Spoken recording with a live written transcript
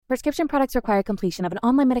Prescription products require completion of an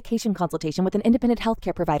online medication consultation with an independent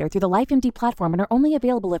healthcare provider through the LifeMD platform and are only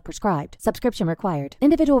available if prescribed. Subscription required.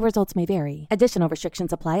 Individual results may vary. Additional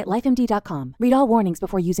restrictions apply at lifemd.com. Read all warnings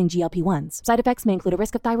before using GLP-1s. Side effects may include a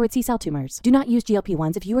risk of thyroid C-cell tumors. Do not use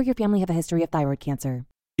GLP-1s if you or your family have a history of thyroid cancer.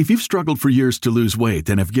 If you've struggled for years to lose weight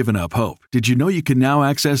and have given up hope, did you know you can now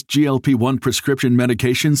access GLP-1 prescription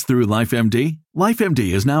medications through LifeMD?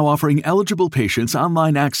 LifeMD is now offering eligible patients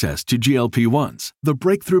online access to GLP-1s, the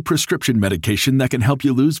breakthrough prescription medication that can help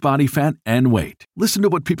you lose body fat and weight. Listen to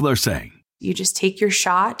what people are saying. You just take your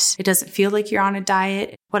shot. It doesn't feel like you're on a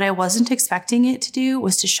diet. What I wasn't expecting it to do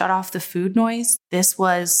was to shut off the food noise. This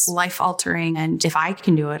was life-altering, and if I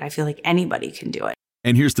can do it, I feel like anybody can do it.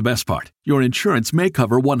 And here's the best part. Your insurance may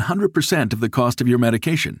cover 100% of the cost of your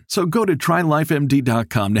medication. So go to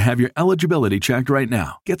TryLifeMD.com to have your eligibility checked right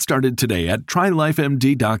now. Get started today at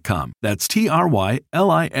TryLifeMD.com. That's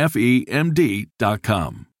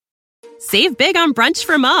TryLifeMD.com. Save big on brunch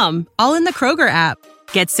for mom, all in the Kroger app.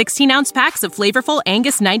 Get 16-ounce packs of flavorful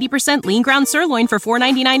Angus 90% lean ground sirloin for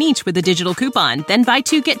 $4.99 each with a digital coupon. Then buy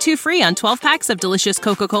 2, get 2 free on 12 packs of delicious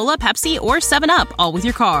Coca-Cola, Pepsi, or 7-Up, all with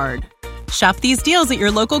your card. Shop these deals at your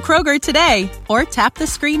local Kroger today, or tap the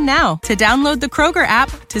screen now to download the Kroger app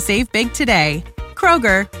to save big today.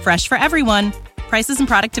 Kroger, fresh for everyone. Prices and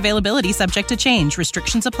product availability subject to change.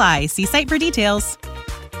 Restrictions apply. See site for details.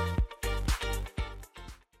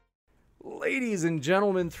 Ladies and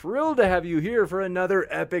gentlemen, thrilled to have you here for another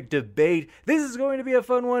epic debate. This is going to be a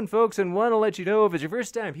fun one, folks, and want to let you know if it's your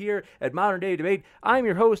first time here at Modern Day Debate, I'm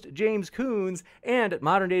your host, James Coons, and at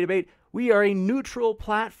Modern Day Debate, we are a neutral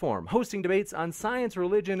platform hosting debates on science,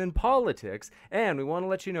 religion, and politics, and we want to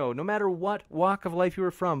let you know, no matter what walk of life you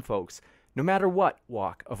are from, folks, no matter what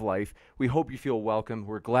walk of life, we hope you feel welcome.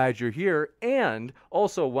 We're glad you're here, and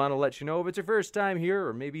also want to let you know if it's your first time here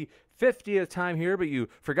or maybe 50th time here, but you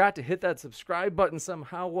forgot to hit that subscribe button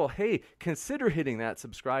somehow, well, hey, consider hitting that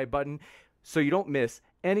subscribe button so you don't miss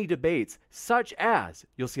any debates, such as,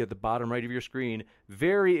 you'll see at the bottom right of your screen,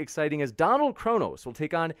 very exciting, as Donald Kronos will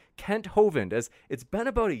take on Kent Hovind, as it's been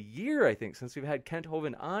about a year, I think, since we've had Kent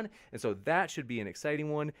Hovind on, and so that should be an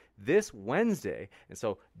exciting one this Wednesday, and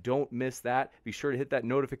so don't miss that. Be sure to hit that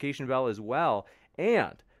notification bell as well,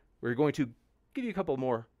 and we're going to give you a couple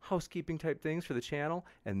more housekeeping type things for the channel,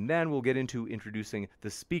 and then we'll get into introducing the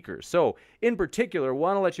speakers. So, in particular,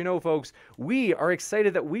 want to let you know, folks, we are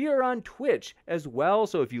excited that we are on Twitch as well.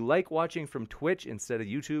 So if you like watching from Twitch instead of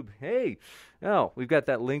YouTube, hey, no, we've got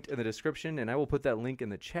that linked in the description, and I will put that link in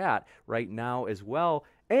the chat right now as well.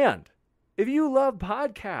 And if you love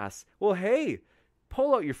podcasts, well, hey,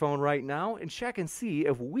 pull out your phone right now and check and see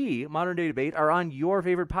if we, Modern Day Debate, are on your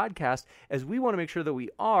favorite podcast, as we want to make sure that we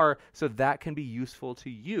are, so that can be useful to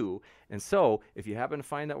you. And so, if you happen to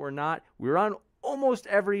find that we're not, we're on almost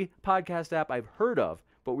every podcast app I've heard of,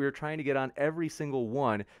 but we're trying to get on every single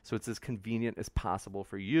one so it's as convenient as possible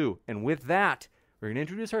for you. And with that, we're going to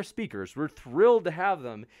introduce our speakers. We're thrilled to have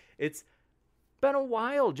them. It's been a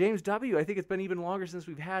while. James W., I think it's been even longer since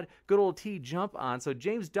we've had good old T Jump on. So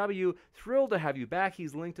James W., thrilled to have you back.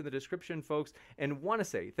 He's linked in the description, folks, and want to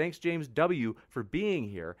say thanks, James W., for being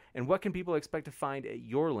here. And what can people expect to find at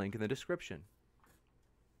your link in the description?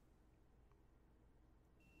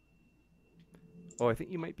 Oh, I think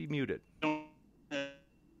you might be muted.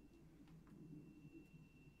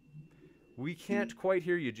 We can't quite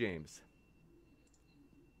hear you, James.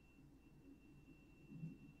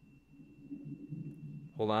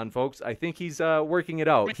 Hold on, folks. I think he's working it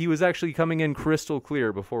out. He was actually coming in crystal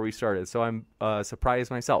clear before we started, so I'm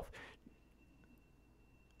surprised myself.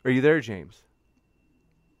 Are you there, James?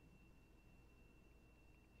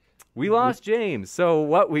 We lost James. So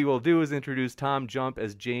what we will do is introduce Tom Jump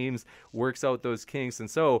as James works out those kinks. And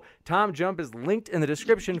so Tom Jump is linked in the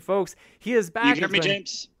description, folks. He is back. You hear me,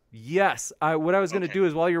 James? Yes. What I was going to do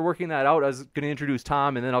is, while you're working that out, I was going to introduce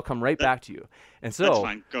Tom, and then I'll come right back to you. And so, that's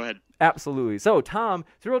fine. Go ahead. Absolutely. So, Tom,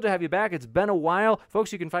 thrilled to have you back. It's been a while.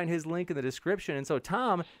 Folks, you can find his link in the description. And so,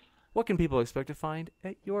 Tom, what can people expect to find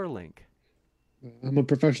at your link? I'm a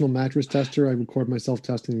professional mattress tester. I record myself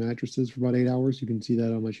testing mattresses for about 8 hours. You can see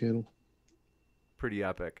that on my channel. Pretty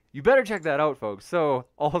epic. You better check that out, folks. So,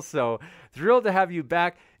 also, thrilled to have you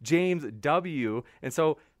back, James W. And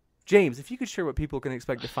so, James, if you could share what people can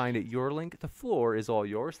expect to find at your link, the floor is all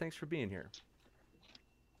yours. Thanks for being here.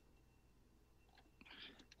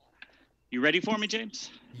 You ready for me, James?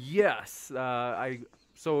 Yes.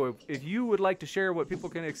 So if you would like to share what people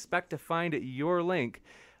can expect to find at your link,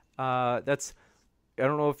 that's I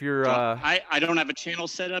don't know if you're. I don't have a channel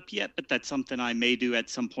set up yet, but that's something I may do at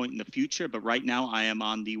some point in the future. But right now, I am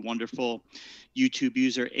on the wonderful YouTube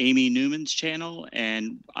user Amy Newman's channel,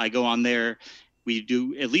 and I go on there. We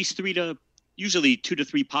do at least usually 2 to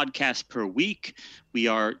 3 podcasts per week. We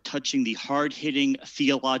are touching the hard-hitting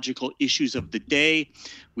theological issues of the day.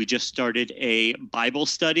 We just started a Bible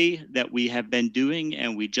study that we have been doing,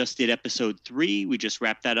 and we just did episode 3. We just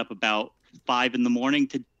wrapped that up about 5 in the morning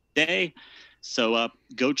today. So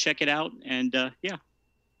go check it out, and yeah.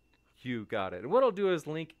 You got it. And what I'll do is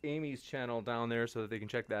link Amy's channel down there so that they can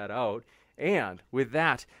check that out. And with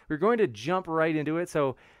that, we're going to jump right into it.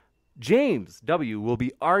 So James W. will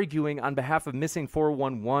be arguing on behalf of Missing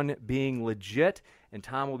 411 being legit, and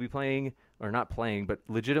Tom will be playing, or not playing, but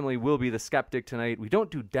legitimately will be the skeptic tonight. We don't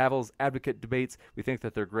do devil's advocate debates. We think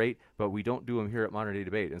that they're great, but we don't do them here at Modern Day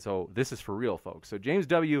Debate. And so this is for real, folks. So James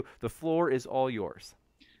W., the floor is all yours.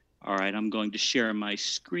 All right, I'm going to share my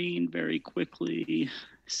screen very quickly.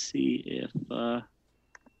 See if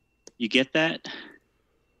you get that.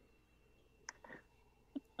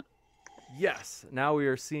 Yes, now we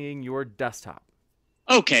are seeing your desktop.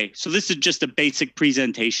 Okay, so this is just a basic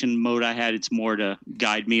presentation mode I had. It's more to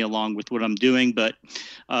guide me along with what I'm doing. But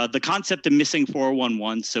the concept of Missing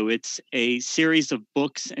 411, so it's a series of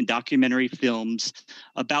books and documentary films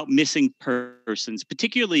about missing persons,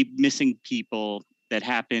 particularly missing people that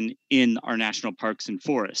happen in our national parks and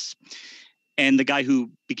forests. And the guy who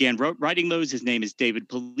began writing those, his name is David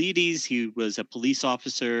Paulides. He was a police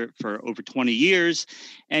officer for over 20 years,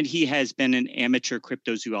 and he has been an amateur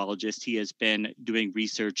cryptozoologist. He has been doing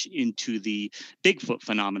research into the Bigfoot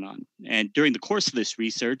phenomenon. And during the course of this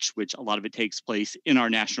research, which a lot of it takes place in our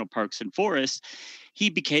national parks and forests, he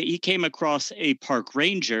came across a park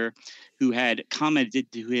ranger who had commented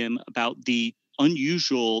to him about the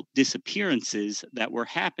unusual disappearances that were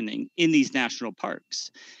happening in these national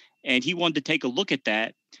parks. And he wanted to take a look at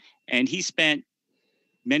that. And he spent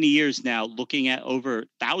many years now looking at over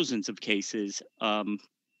thousands of cases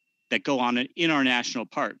that go on in our national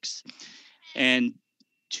parks. And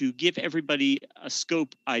to give everybody a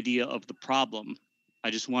scope idea of the problem, I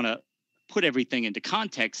just want to put everything into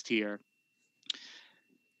context here.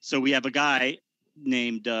 So we have a guy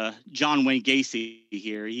named John Wayne Gacy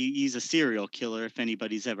here. He's a serial killer. If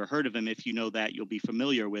anybody's ever heard of him, if you know that, you'll be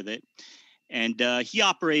familiar with it. And he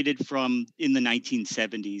operated from in the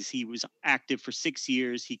 1970s. He was active for 6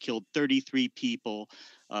 years. He killed 33 people.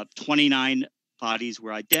 29 bodies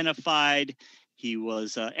were identified. He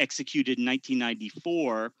was executed in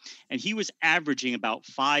 1994, and he was averaging about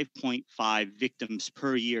 5.5 victims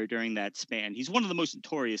per year during that span. He's one of the most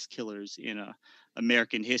notorious killers in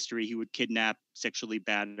American history. He would kidnap, sexually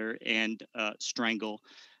batter, and strangle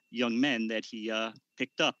young men that he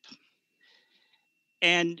picked up.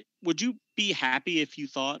 And would you be happy if you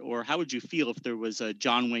thought, or how would you feel if there was a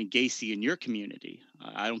John Wayne Gacy in your community?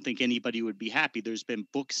 I don't think anybody would be happy. There's been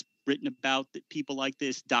books written about people like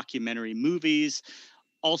this, documentary movies,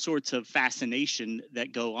 all sorts of fascination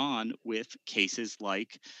that go on with cases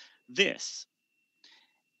like this.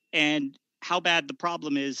 And how bad the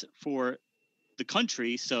problem is for the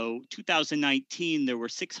country. So 2019, there were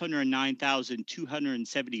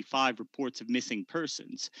 609,275 reports of missing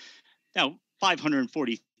persons. Now,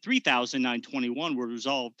 543,921 were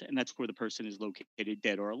resolved, and that's where the person is located,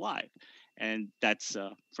 dead or alive. And that's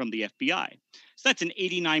from the FBI. So that's an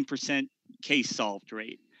 89% case solved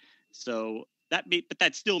rate. So but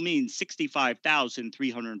that still means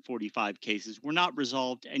 65,345 cases were not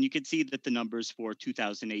resolved. And you can see that the numbers for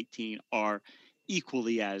 2018 are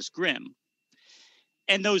equally as grim.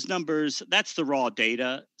 And those numbers, that's the raw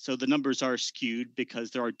data. So the numbers are skewed because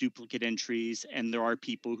there are duplicate entries and there are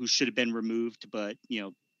people who should have been removed, but,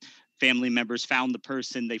 family members found the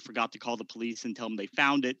person. They forgot to call the police and tell them they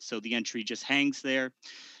found it. So the entry just hangs there.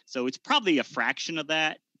 So it's probably a fraction of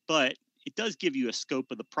that, but it does give you a scope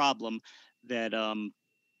of the problem that,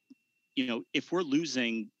 if we're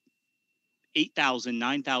losing 8,000,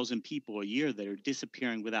 9,000 people a year that are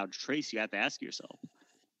disappearing without a trace, you have to ask yourself,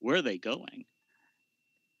 where are they going?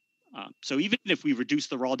 So even if we reduce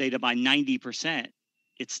the raw data by 90%,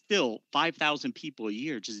 it's still 5,000 people a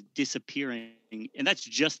year just disappearing. And that's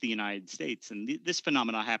just the United States. And this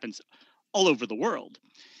phenomenon happens all over the world.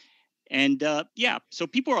 And so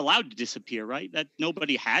people are allowed to disappear, right? That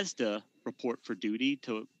nobody has to report for duty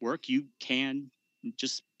to work. You can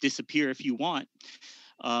just disappear if you want.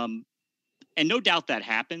 And no doubt that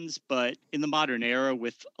happens. But in the modern era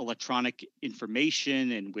with electronic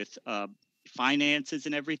information and with finances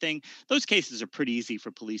and everything, those cases are pretty easy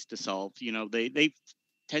for police to solve. They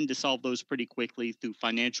tend to solve those pretty quickly through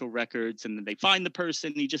financial records. And then they find the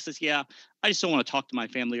person. And he just says, yeah, I just don't want to talk to my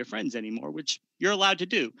family or friends anymore, which you're allowed to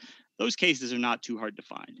do. Those cases are not too hard to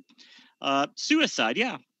find. Suicide,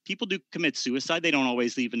 yeah. People do commit suicide. They don't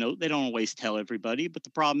always leave a note. They don't always tell everybody. But the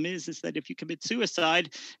problem is that if you commit suicide,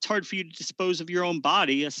 it's hard for you to dispose of your own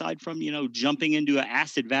body. Aside from, jumping into an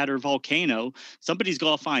acid vat or volcano, somebody's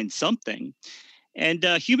going to find something. And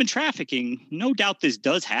human trafficking, no doubt this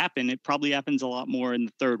does happen. It probably happens a lot more in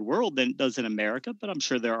the third world than it does in America. But I'm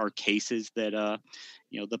sure there are cases that,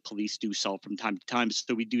 the police do solve from time to time.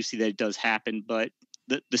 So we do see that it does happen. But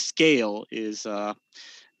the scale is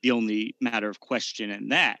the only matter of question in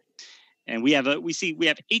that. And we have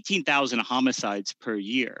 18,000 homicides per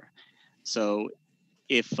year. So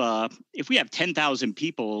if we have 10,000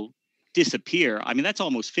 people disappear, I mean, that's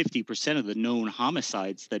almost 50% of the known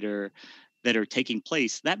homicides that are taking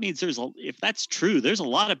place. That means if that's true, there's a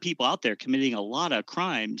lot of people out there committing a lot of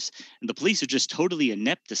crimes, and the police are just totally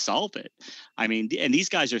inept to solve it. I mean, and these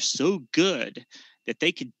guys are so good that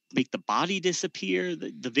they could make the body disappear.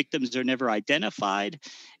 The victims are never identified.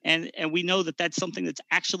 And we know that that's something that's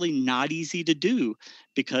actually not easy to do,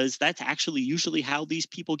 because that's actually usually how these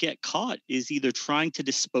people get caught, is either trying to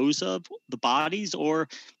dispose of the bodies or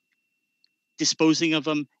disposing of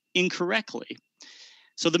them incorrectly.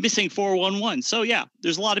 So the missing 411. So yeah,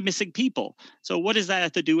 there's a lot of missing people. So what does that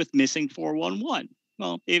have to do with missing 411?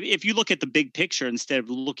 Well, if you look at the big picture instead of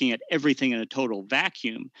looking at everything in a total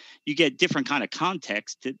vacuum, you get different kind of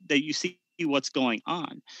context that you see what's going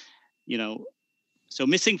on. So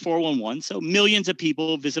missing 411. So millions of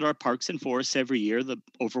people visit our parks and forests every year. The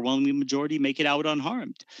overwhelming majority make it out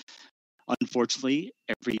unharmed. Unfortunately,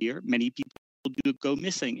 every year, many people do go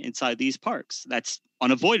missing inside these parks. That's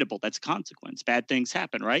unavoidable. That's a consequence. Bad things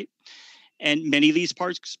happen, right? And many of these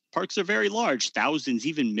parks are very large, thousands,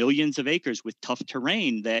 even millions of acres with tough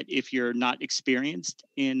terrain that if you're not experienced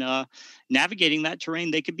in navigating that terrain,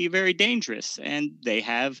 they can be very dangerous. And they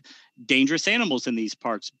have dangerous animals in these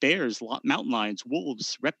parks: bears, mountain lions,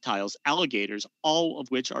 wolves, reptiles, alligators, all of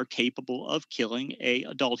which are capable of killing an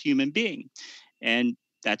adult human being. And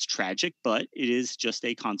that's tragic, but it is just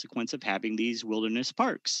a consequence of having these wilderness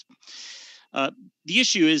parks. The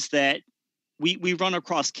issue is that we run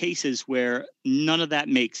across cases where none of that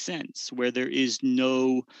makes sense, where there is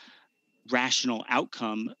no rational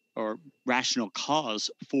outcome or rational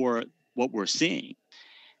cause for what we're seeing.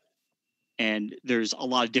 And there's a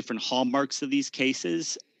lot of different hallmarks of these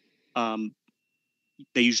cases.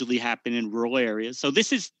 They usually happen in rural areas. So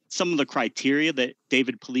this is some of the criteria that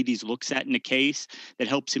David Paulides looks at in a case that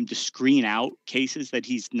helps him to screen out cases that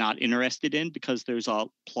he's not interested in, because there's a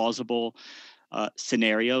plausible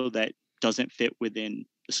scenario that doesn't fit within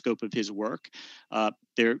the scope of his work.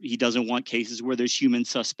 He doesn't want cases where there's human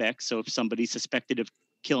suspects. So if somebody's suspected of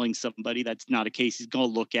killing somebody, that's not a case he's going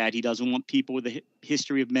to look at. He doesn't want people with a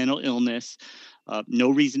history of mental illness,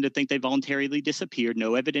 no reason to think they voluntarily disappeared,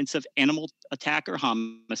 no evidence of animal attack or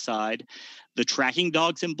homicide. The tracking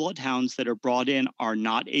dogs and bloodhounds that are brought in are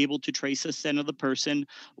not able to trace a scent of the person.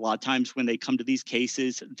 A lot of times when they come to these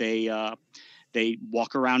cases, they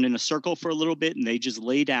walk around in a circle for a little bit and they just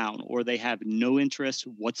lay down, or they have no interest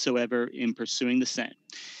whatsoever in pursuing the scent.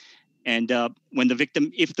 And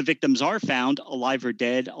if the victims are found alive or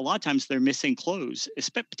dead, a lot of times they're missing clothes,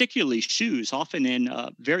 particularly shoes, often in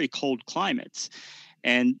very cold climates.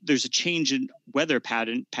 And there's a change in weather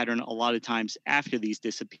pattern a lot of times after these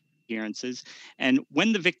disappearances. And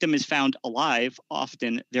when the victim is found alive,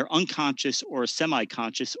 often they're unconscious or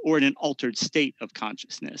semi-conscious or in an altered state of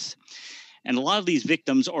consciousness. And a lot of these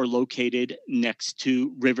victims are located next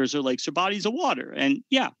to rivers or lakes or bodies of water. And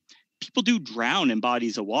yeah, people do drown in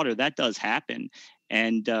bodies of water. That does happen.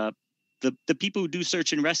 And the people who do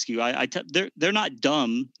search and rescue, they're not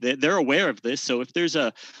dumb. They're aware of this. So if there's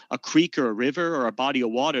a creek or a river or a body of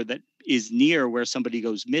water that is near where somebody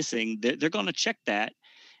goes missing, they're going to check that.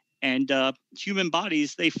 And human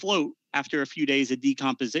bodies, they float after a few days of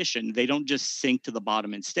decomposition. They don't just sink to the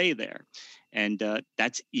bottom and stay there. And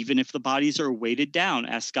that's even if the bodies are weighted down.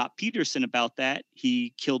 Ask Scott Peterson about that.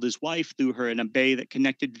 He killed his wife, threw her in a bay that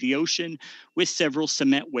connected to the ocean with several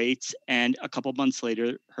cement weights. And a couple months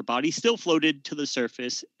later, her body still floated to the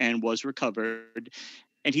surface and was recovered.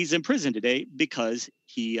 And he's in prison today because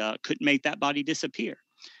he couldn't make that body disappear.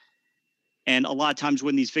 And a lot of times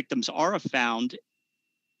when these victims are found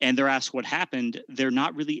and they're asked what happened, they're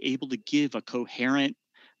not really able to give a coherent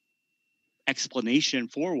explanation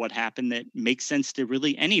for what happened that makes sense to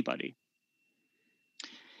really anybody.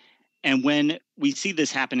 And when we see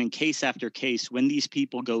this happen in case after case, when these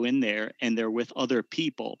people go in there and they're with other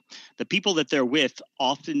people, the people that they're with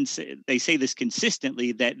often say this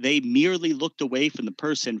consistently, that they merely looked away from the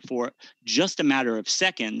person for just a matter of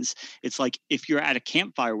seconds. It's like if you're at a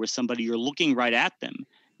campfire with somebody, you're looking right at them.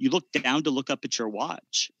 You look down to look up at your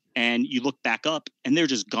watch, and you look back up and they're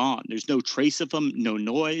just gone. There's no trace of them, no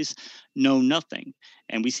noise, no nothing.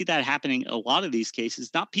 And we see that happening in a lot of these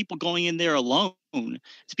cases, not people going in there alone.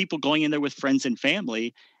 It's people going in there with friends and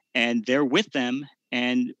family, and they're with them,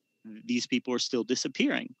 and these people are still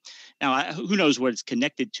disappearing. Now, who knows what it's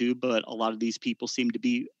connected to, but a lot of these people seem to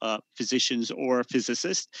be physicians or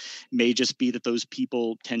physicists. May just be that those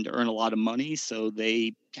people tend to earn a lot of money, so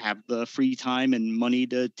they have the free time and money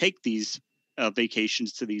to take these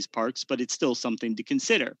vacations to these parks, but it's still something to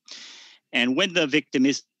consider. And when the victim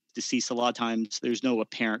is deceased, a lot of times there's no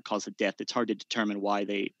apparent cause of death. It's hard to determine why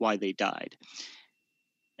they died.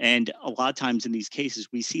 And a lot of times in these cases,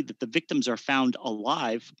 we see that the victims are found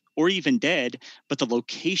alive or even dead, but the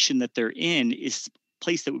location that they're in is a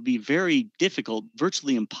place that would be very difficult,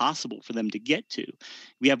 virtually impossible for them to get to.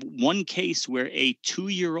 We have one case where a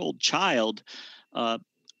 2-year-old child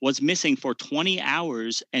was missing for 20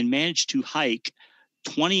 hours and managed to hike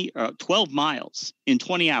 12 miles in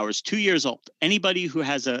 20 hours, 2 years old. Anybody who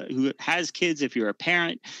has kids, if you're a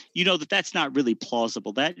parent, you know that that's not really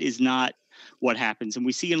plausible. That is not what happens. And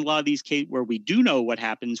we see in a lot of these cases where we do know what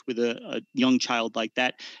happens with a young child like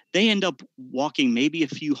that, they end up walking maybe a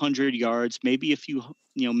few hundred yards, maybe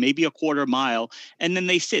maybe a quarter mile, and then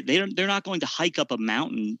they sit. They're not going to hike up a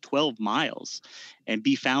mountain 12 miles and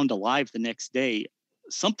be found alive the next day.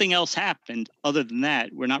 Something else happened. Other than that,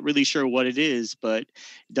 we're not really sure what it is, but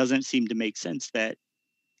it doesn't seem to make sense that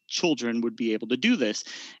children would be able to do this.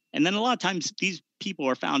 And then a lot of times these people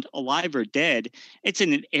are found alive or dead. It's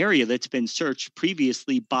in an area that's been searched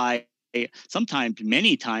previously by sometimes,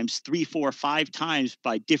 many times, 3, 4, 5 times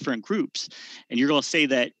by different groups. And you're going to say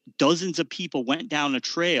that dozens of people went down a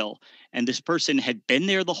trail and this person had been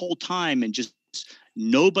there the whole time and just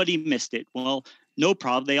nobody missed it. Well, no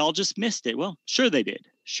problem. They all just missed it. Well, sure they did.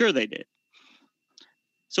 Sure they did.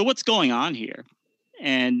 So what's going on here?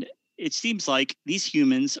 And it seems like these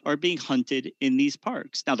humans are being hunted in these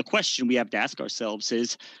parks. Now, the question we have to ask ourselves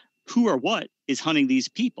is, who or what is hunting these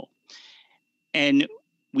people? And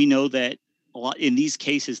we know that a lot in these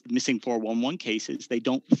cases, the missing 411 cases, they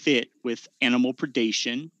don't fit with animal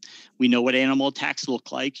predation. We know what animal attacks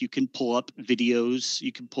look like. You can pull up videos.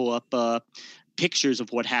 You can pull up pictures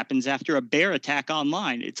of what happens after a bear attack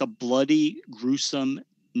online. It's a bloody, gruesome,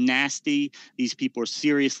 nasty. These people are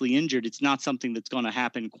seriously injured. It's not something that's going to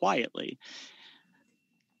happen quietly.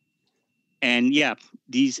 And yeah,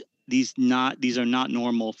 these are not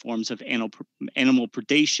normal forms of animal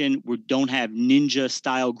predation. We don't have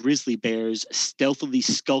ninja-style grizzly bears stealthily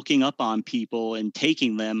skulking up on people and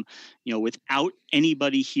taking them, without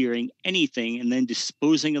anybody hearing anything, and then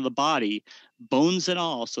disposing of the body, bones and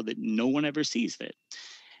all, so that no one ever sees it.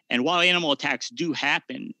 And while animal attacks do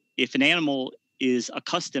happen, if an animal is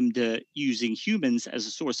accustomed to using humans as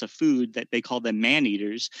a source of food, that they call them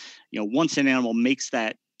man-eaters, once an animal makes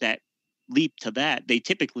that leap to that, they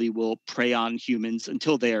typically will prey on humans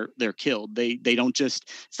until they're killed. They don't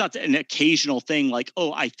just, it's not an occasional thing like,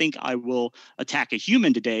 oh, I think I will attack a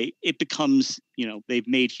human today. It becomes, they've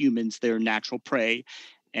made humans their natural prey,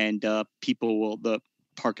 and the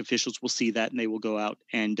park officials will see that and they will go out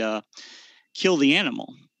and kill the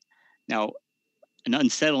animal. Now, an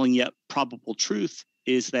unsettling yet probable truth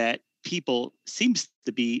is that people seems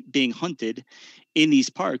to be being hunted in these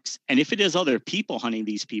parks. And if it is other people hunting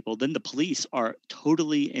these people, then the police are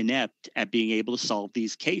totally inept at being able to solve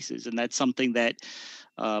these cases. And that's something that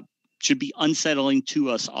should be unsettling to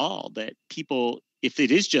us all, that people, if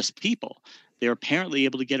it is just people, they're apparently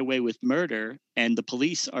able to get away with murder, and the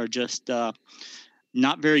police are just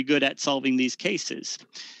not very good at solving these cases.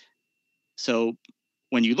 So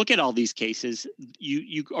when you look at all these cases,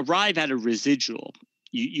 you arrive at a residual.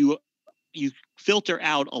 You filter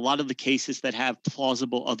out a lot of the cases that have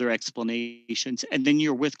plausible other explanations, and then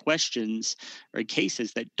you're with questions or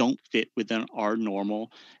cases that don't fit within our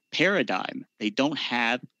normal paradigm. They don't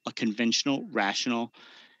have a conventional, rational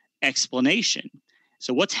explanation.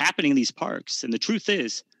 So what's happening in these parks? And the truth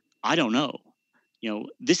is, I don't know.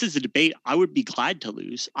 This is a debate I would be glad to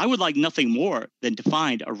lose. I would like nothing more than to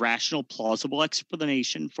find a rational, plausible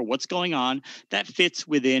explanation for what's going on that fits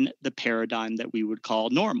within the paradigm that we would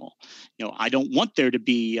call normal. I don't want there to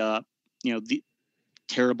be, the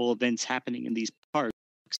terrible events happening in these parks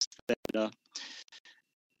that are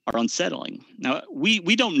unsettling. Now,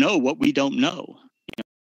 we don't know what we don't know.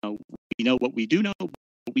 We know what we do know,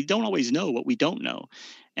 but we don't always know what we don't know.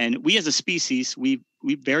 And we as a species, we're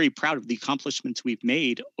very proud of the accomplishments we've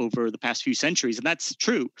made over the past few centuries. And that's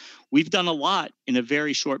true. We've done a lot in a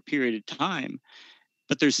very short period of time,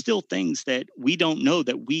 but there's still things that we don't know,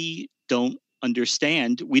 that we don't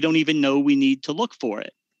understand. We don't even know we need to look for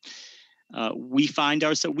it. We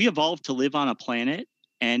evolved to live on a planet,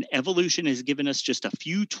 and evolution has given us just a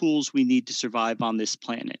few tools we need to survive on this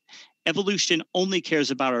planet. Evolution only cares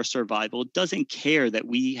about our survival. It doesn't care that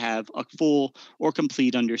we have a full or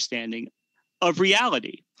complete understanding of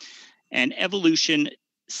reality. And evolution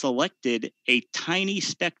selected a tiny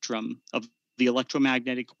spectrum of the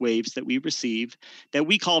electromagnetic waves that we receive that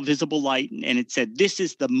we call visible light. And it said, this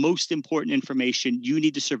is the most important information you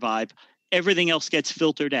need to survive. Everything else gets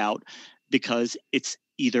filtered out because it's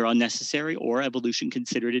either unnecessary or evolution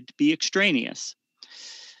considered it to be extraneous.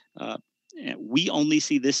 We only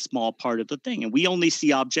see this small part of the thing, and we only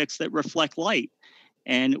see objects that reflect light,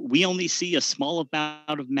 and we only see a small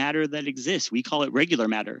amount of matter that exists. We call it regular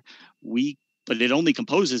matter. But it only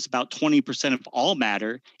composes about 20% of all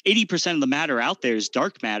matter. 80% of the matter out there is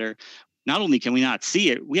dark matter. Not only can we not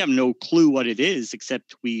see it, we have no clue what it is,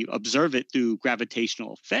 except we observe it through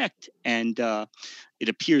gravitational effect, and it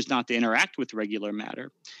appears not to interact with regular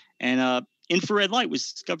matter. And infrared light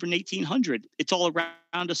was discovered in 1800. It's all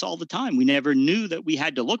around us all the time. We never knew that we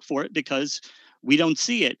had to look for it because we don't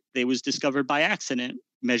see it. It was discovered by accident,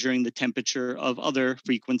 measuring the temperature of other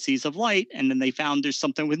frequencies of light. And then they found there's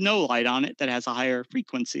something with no light on it that has a higher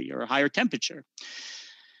frequency or a higher temperature.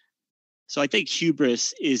 So I think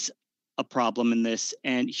hubris is a problem in this.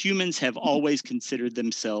 And humans have always considered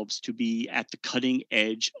themselves to be at the cutting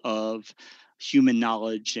edge of human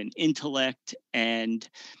knowledge and intellect. And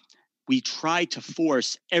we try to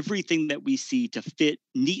force everything that we see to fit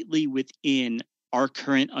neatly within our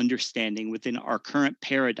current understanding, within our current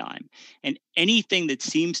paradigm. And anything that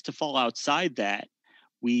seems to fall outside that,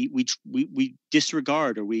 we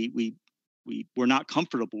disregard, or we're not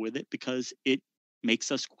comfortable with it because it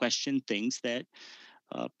makes us question things that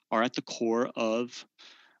are at the core of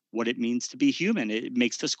what it means to be human. It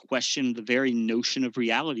makes us question the very notion of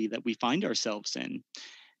reality that we find ourselves in.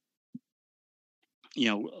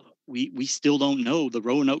 We still don't know. The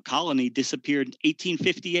Roanoke colony disappeared in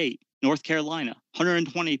 1858, North Carolina,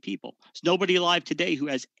 120 people. There's nobody alive today who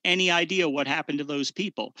has any idea what happened to those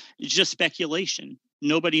people. It's just speculation.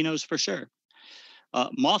 Nobody knows for sure.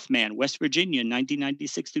 Mothman, West Virginia,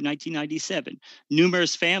 1996 through 1997.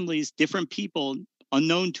 Numerous families, different people,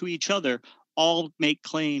 unknown to each other, all make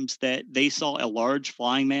claims that they saw a large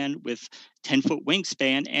flying man with 10-foot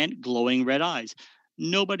wingspan and glowing red eyes.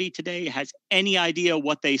 Nobody today has any idea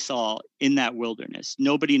what they saw in that wilderness.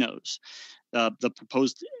 Nobody knows. The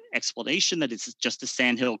proposed explanation that it's just a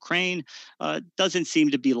sandhill crane doesn't seem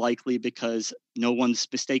to be likely because no one's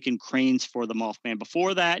mistaken cranes for the Mothman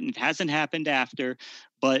before that, and it hasn't happened after.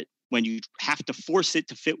 But when you have to force it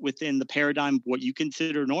to fit within the paradigm of what you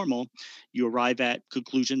consider normal, you arrive at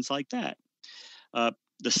conclusions like that.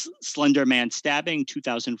 The Slender Man stabbing,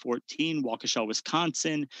 2014, Waukesha,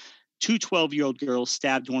 Wisconsin. 2 12-year-old girls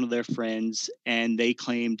stabbed one of their friends, and they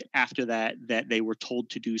claimed after that they were told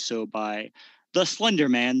to do so by the Slender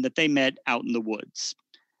Man that they met out in the woods.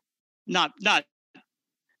 Not a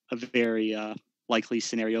very likely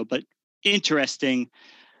scenario, but interesting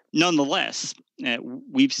nonetheless.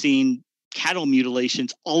 We've seen cattle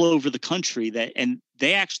mutilations all over the country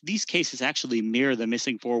these cases actually mirror the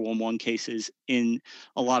missing 411 cases in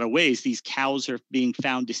a lot of ways. These cows are being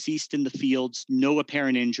found deceased in the fields, no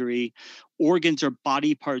apparent injury, organs or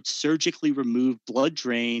body parts surgically removed, blood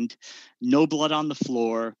drained, no blood on the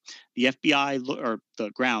floor, the FBI or the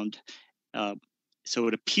ground. So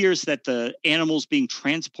it appears that the animal's being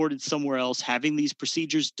transported somewhere else, having these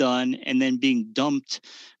procedures done, and then being dumped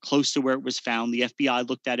close to where it was found. The FBI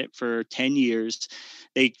looked at it for 10 years.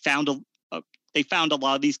 They found a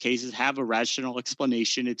lot of these cases have a rational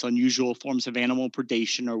explanation. It's unusual forms of animal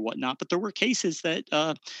predation or whatnot. But there were cases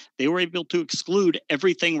that they were able to exclude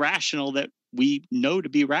everything rational that we know to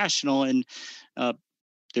be rational. And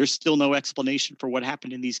there's still no explanation for what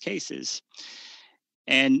happened in these cases.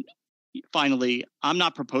 And finally, I'm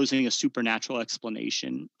not proposing a supernatural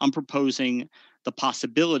explanation. I'm proposing the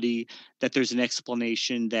possibility that there's an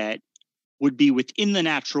explanation that would be within the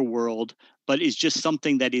natural world, but is just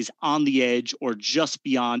something that is on the edge or just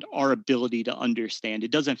beyond our ability to understand.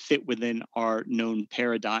 It doesn't fit within our known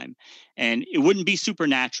paradigm. And it wouldn't be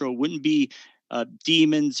supernatural, wouldn't be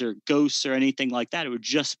demons or ghosts or anything like that. It would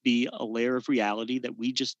just be a layer of reality that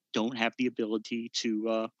we just don't have the ability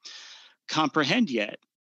to comprehend yet.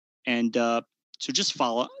 And so just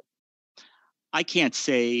follow. I can't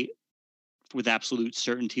say with absolute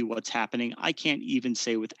certainty what's happening. I can't even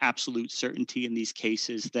say with absolute certainty in these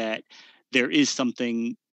cases that there is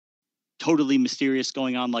something totally mysterious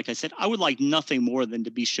going on. Like I said, I would like nothing more than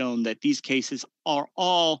to be shown that these cases are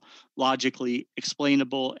all logically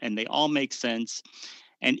explainable and they all make sense.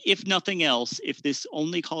 And if nothing else, if this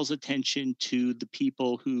only calls attention to the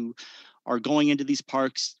people who are going into these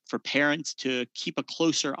parks, for parents to keep a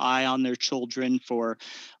closer eye on their children, for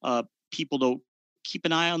people to keep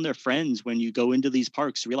an eye on their friends when you go into these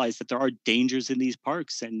parks, realize that there are dangers in these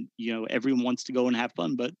parks, and everyone wants to go and have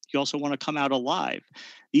fun, but you also want to come out alive.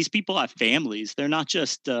 These people have families. They're not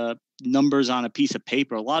just numbers on a piece of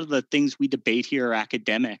paper. A lot of the things we debate here are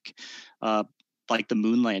academic, like the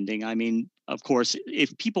moon landing. I mean, of course,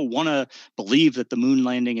 if people want to believe that the moon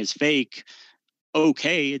landing is fake,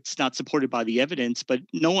 okay, it's not supported by the evidence, but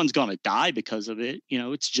no one's going to die because of it.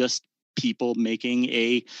 It's just people making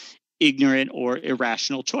a ignorant or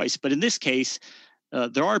irrational choice. But in this case,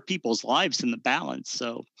 there are people's lives in the balance.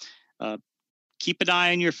 So keep an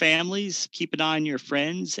eye on your families, keep an eye on your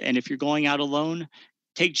friends. And if you're going out alone,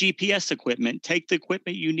 take GPS equipment, take the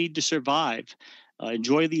equipment you need to survive.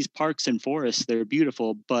 Enjoy these parks and forests. They're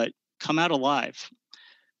beautiful, but come out alive.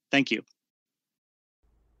 Thank you.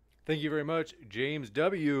 Thank you very much, James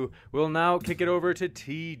W. We'll now kick it over to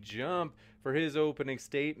T. Jump for his opening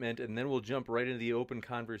statement, and then we'll jump right into the open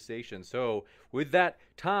conversation. So with that,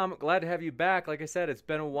 Tom, glad to have you back. Like I said, it's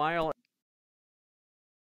been a while.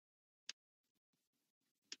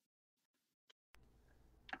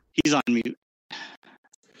 He's on mute.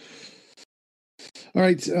 All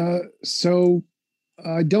right. So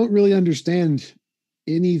I don't really understand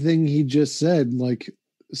anything he just said, like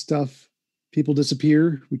stuff. People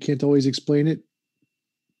disappear. We can't always explain it.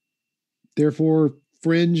 Therefore,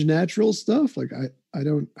 fringe natural stuff. Like I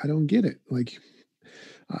don't get it. Like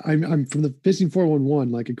I'm from the Missing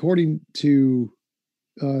 411. Like according to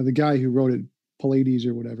the guy who wrote it, Pallades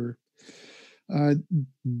or whatever.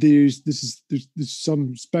 There's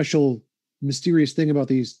some special mysterious thing about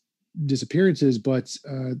these disappearances, but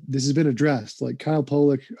this has been addressed. Like Kyle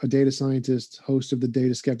Polich, a data scientist, host of the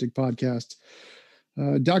Data Skeptic podcast,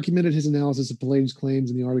 documented his analysis of Pallades' claims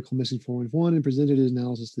in the article Missing 411 and presented his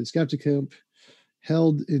analysis to the Skeptic Camp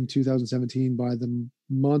held in 2017 by the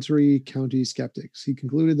Monterey County Skeptics. He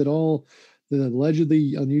concluded that all the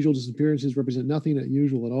allegedly unusual disappearances represent nothing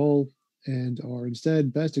unusual at all and are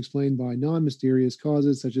instead best explained by non-mysterious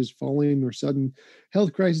causes such as falling or sudden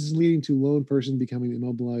health crisis leading to lone person becoming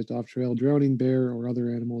immobilized off trail, drowning, bear, or other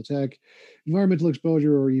animal attack, environmental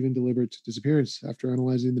exposure, or even deliberate disappearance. After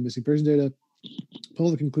analyzing the missing person data,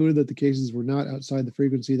 Polich concluded that the cases were not outside the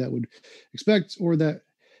frequency that would expect, or that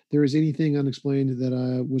there is anything unexplained that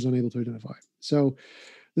I was unable to identify. So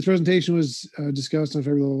this presentation was discussed on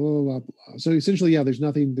February, blah, blah, blah, blah. So essentially, yeah, there's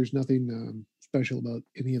nothing special about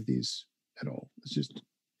any of these at all. It's just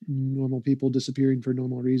normal people disappearing for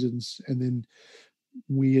normal reasons. And then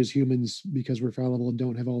we as humans, because we're fallible and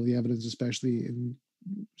don't have all the evidence, especially in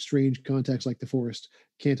strange contexts like the forest,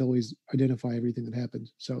 can't always identify everything that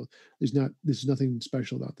happened. So there's nothing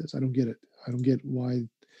special about this. I don't get it. I don't get why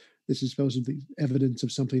this is supposed to be evidence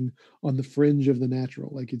of something on the fringe of the natural.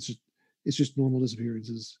 Like it's just normal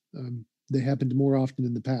disappearances. They happened more often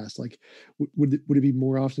in the past. Like, would it be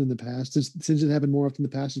more often in the past? Since it happened more often in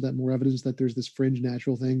the past, is that more evidence that there's this fringe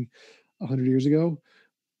natural thing 100 years ago?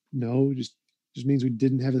 No, just means we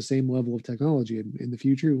didn't have the same level of technology. And in the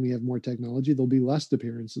future, when we have more technology, there'll be less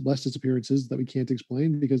disappearances that we can't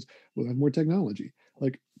explain because we'll have more technology.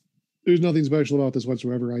 Like, there's nothing special about this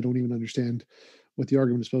whatsoever. I don't even understand what the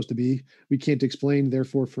argument is supposed to be. We can't explain,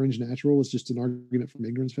 therefore fringe natural is just an argument from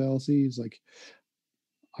ignorance fallacy. It's like,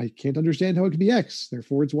 I can't understand how it could be X,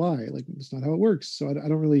 therefore it's Y. Like, that's not how it works. So I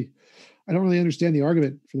don't really understand the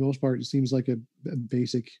argument for the most part. It seems like a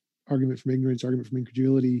basic argument from ignorance, argument from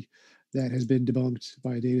incredulity that has been debunked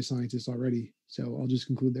by a data scientist already. So I'll just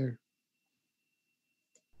conclude there.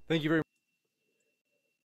 Thank you very much.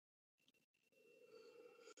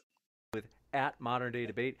 With at Modern Day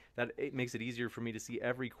Debate, that it makes it easier for me to see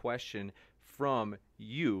every question from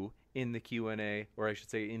you in the Q&A, or I should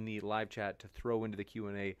say in the live chat, to throw into the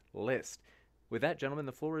Q&A list. With that, gentlemen,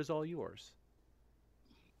 the floor is all yours.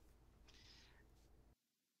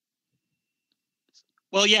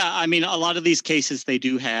 Well, yeah, I mean, a lot of these cases, they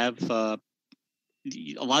do have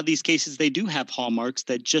hallmarks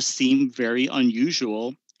that just seem very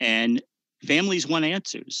unusual, and families want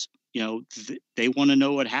answers. They want to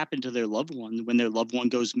know what happened to their loved one when their loved one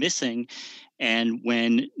goes missing, and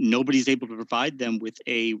when nobody's able to provide them with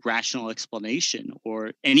a rational explanation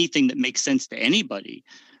or anything that makes sense to anybody.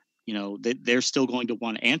 they're still going to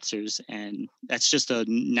want answers, and that's just a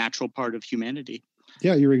natural part of humanity.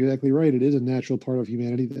 Yeah, you're exactly right. It is a natural part of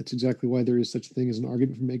humanity. That's exactly why there is such a thing as an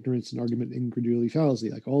argument from ignorance, an argument incredulity fallacy.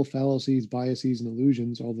 Like all fallacies, biases, and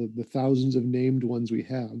illusions, all the thousands of named ones we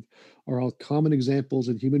have, are all common examples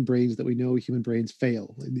in human brains that we know human brains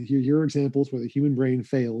fail. Here are examples where the human brain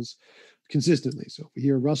fails consistently. So if we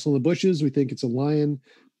hear rustle in the bushes, we think it's a lion,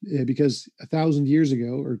 because 1,000 years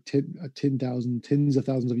ago, or 10,000, tens of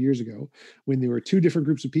thousands of years ago, when there were two different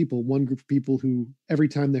groups of people, one group of people who every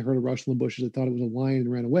time they heard a rustle in the bushes, they thought it was a lion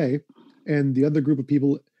and ran away. And the other group of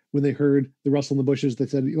people, when they heard the rustle in the bushes, they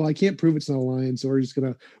said, well, I can't prove it's not a lion. So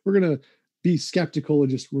we're going to be skeptical and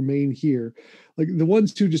just remain here. Like the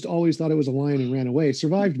ones who just always thought it was a lion and ran away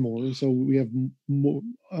survived more. And so we have more,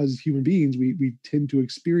 as human beings, we tend to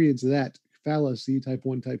experience that fallacy, type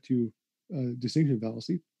 1, type 2 distinction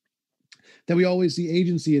fallacy, that we always see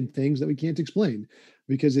agency in things that we can't explain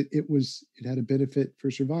because it had a benefit for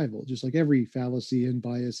survival, just like every fallacy and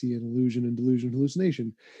bias and illusion and delusion and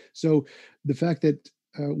hallucination. So the fact that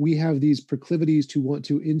we have these proclivities to want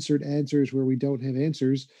to insert answers where we don't have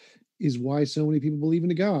answers is why so many people believe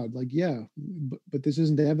in a God. Like, yeah, but this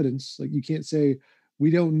isn't evidence. Like, you can't say we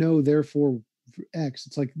don't know, therefore X.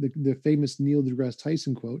 It's like the famous Neil deGrasse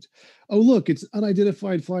Tyson quote, oh, look, it's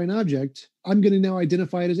unidentified flying object, I'm going to now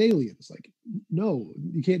identify it as aliens. Like, no,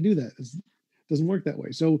 you can't do that. It doesn't work that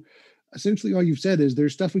way. So essentially all you've said is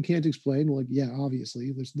there's stuff we can't explain. Like, yeah,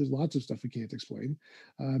 obviously there's lots of stuff we can't explain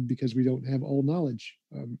because we don't have all knowledge.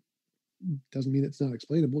 Doesn't mean it's not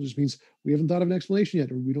explainable. It just means we haven't thought of an explanation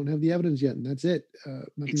yet, or we don't have the evidence yet, and that's it.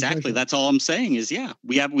 Exactly. Special. That's all I'm saying is, yeah,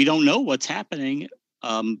 we don't know what's happening.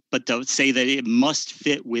 But to say that it must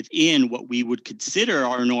fit within what we would consider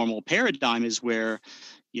our normal paradigm is where,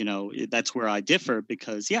 that's where I differ,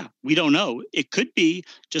 because, yeah, we don't know. It could be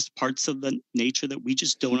just parts of the nature that we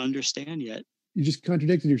just don't understand yet. You just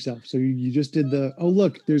contradicted yourself. So you just did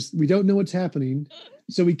we don't know what's happening,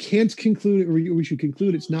 so we can't conclude it, or we should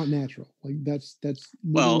conclude it's not natural. Like that's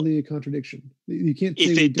literally a contradiction. You can't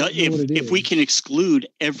say if we can exclude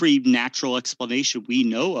every natural explanation we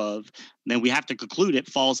know of, then we have to conclude it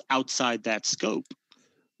falls outside that scope.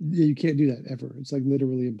 Yeah, you can't do that ever. It's like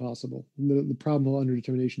literally impossible. The problem of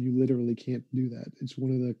underdetermination, you literally can't do that. It's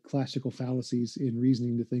one of the classical fallacies in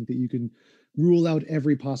reasoning to think that you can rule out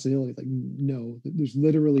every possibility. Like, no, there's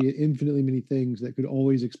literally infinitely many things that could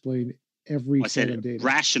always explain every set of data.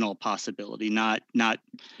 Rational possibility, not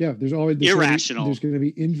yeah. There's irrational. There's going to be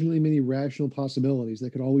infinitely many rational possibilities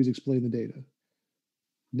that could always explain the data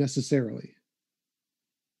necessarily.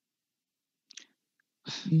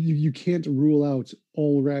 You can't rule out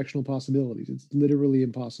all rational possibilities. It's literally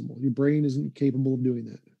impossible. Your brain isn't capable of doing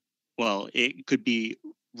that. Well, it could be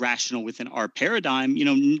rational within our paradigm.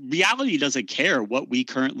 Reality doesn't care what we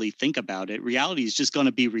currently think about it. Reality is just going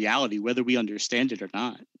to be reality, whether we understand it or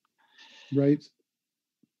not. Right.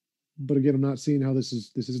 But again, I'm not seeing how this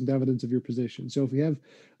isn't evidence of your position. So if we have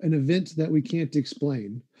an event that we can't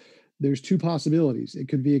explain, there's two possibilities. It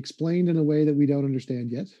could be explained in a way that we don't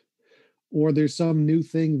understand yet, or there's some new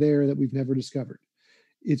thing there that we've never discovered.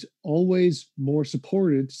 It's always more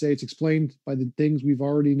supported to say it's explained by the things we've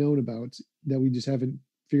already known about that we just haven't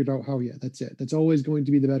figured out how yet. That's it. That's always going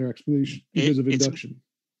to be the better explanation because of induction.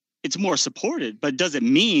 It's more supported, but it doesn't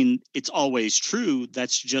mean it's always true.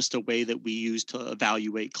 That's just a way that we use to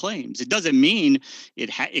evaluate claims. It doesn't mean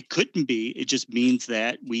it couldn't be. It just means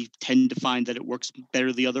that we tend to find that it works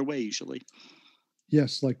better the other way usually.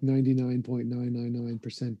 Yes, like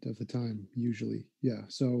 99.999% of the time, usually. Yeah.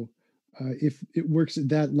 So if it works at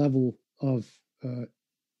that level of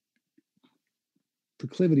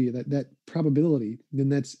proclivity, that probability, then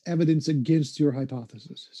that's evidence against your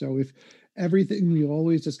hypothesis. So if everything we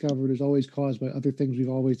always discovered is always caused by other things we've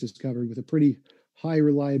always discovered with a pretty high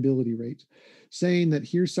reliability rate, saying that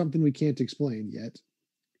here's something we can't explain yet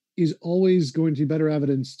is always going to be better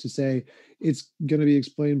evidence to say it's going to be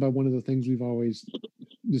explained by one of the things we've always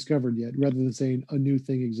discovered yet, rather than saying a new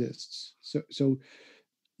thing exists. So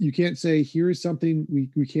you can't say here is something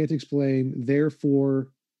we can't explain, therefore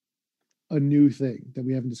a new thing that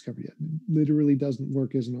we haven't discovered yet. It literally doesn't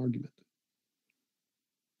work as an argument.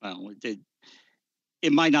 Well,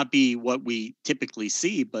 it might not be what we typically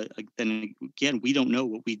see, but then again, we don't know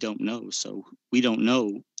what we don't know. So we don't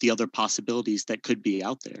know the other possibilities that could be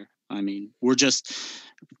out there. I mean, we're just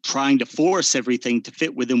trying to force everything to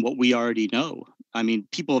fit within what we already know. I mean,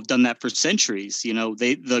 people have done that for centuries.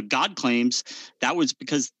 The God claims, that was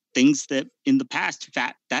because things that in the past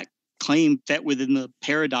that claim fit within the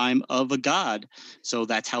paradigm of a God. So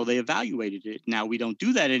that's how they evaluated it. Now we don't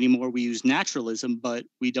do that anymore. We use naturalism, but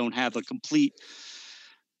we don't have a complete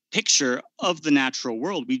picture of the natural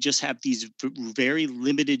world. We just have these very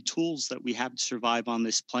limited tools that we have to survive on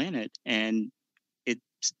this planet. And it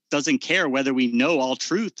doesn't care whether we know all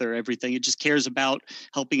truth or everything. It just cares about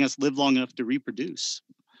helping us live long enough to reproduce.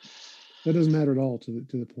 That doesn't matter at all to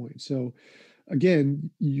the point. So again,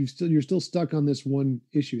 you're still stuck on this one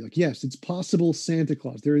issue. Like, yes, it's possible Santa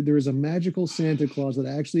Claus. There is a magical Santa Claus that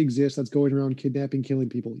actually exists that's going around kidnapping, killing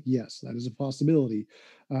people. Yes, that is a possibility.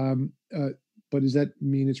 But does that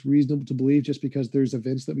mean it's reasonable to believe just because there's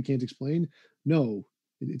events that we can't explain? No,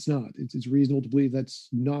 it's not. It's reasonable to believe that's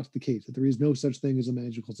not the case, that there is no such thing as a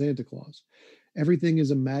magical Santa Claus. Everything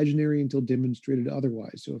is imaginary until demonstrated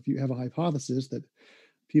otherwise. So if you have a hypothesis that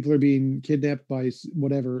people are being kidnapped by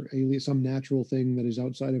whatever, alien, some natural thing that is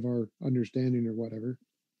outside of our understanding or whatever,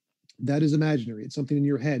 that is imaginary. It's something in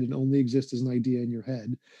your head and only exists as an idea in your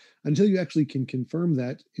head. Until you actually can confirm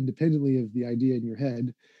that independently of the idea in your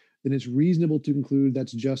head, then it's reasonable to conclude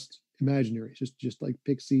that's just imaginary. It's just like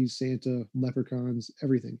pixies, Santa, leprechauns,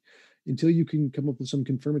 everything. Until you can come up with some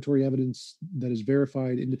confirmatory evidence that is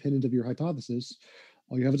verified independent of your hypothesis,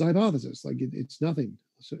 all you have is a hypothesis. Like it's nothing.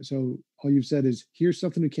 So all you've said is, here's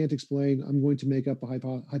something we can't explain. I'm going to make up a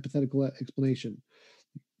hypothetical explanation.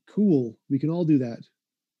 Cool. We can all do that.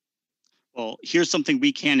 Well, here's something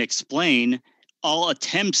we can't explain. All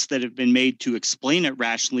attempts that have been made to explain it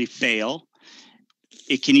rationally fail.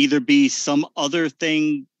 It can either be some other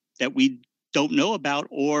thing that we don't know about,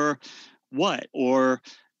 or what? Or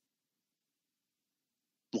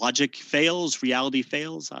logic fails, reality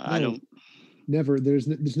fails. I don't. Never. There's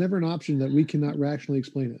never an option that we cannot rationally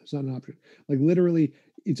explain it. It's not an option. Like literally,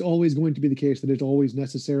 it's always going to be the case that it's always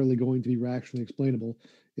necessarily going to be rationally explainable.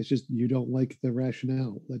 It's just you don't like the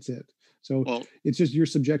rationale. That's it. So it's just your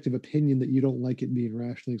subjective opinion that you don't like it being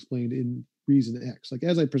rationally explained in reason X. Like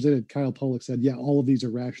as I presented, Kyle Pollack said, yeah, all of these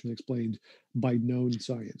are rationally explained by known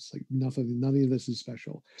science. Like nothing of this is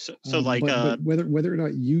special. But whether or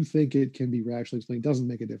not you think it can be rationally explained doesn't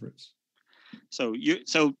make a difference. So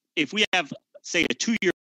if we have, say, a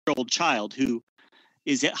 2-year-old child who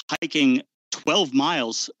is hiking 12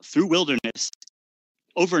 miles through wilderness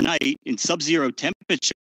overnight in sub-zero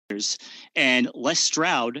temperatures, and Les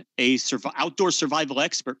Stroud, a outdoor survival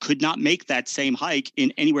expert, could not make that same hike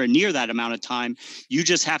in anywhere near that amount of time, you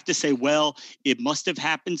just have to say, well, it must have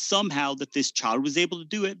happened somehow that this child was able to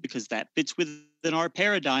do it because that fits within our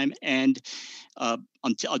paradigm. And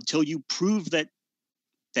until you prove that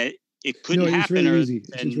it couldn't happen. Really easy.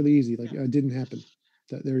 It's really easy. Like it didn't happen.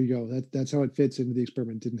 There you go. That's how it fits into the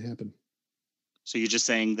experiment. It didn't happen. So you're just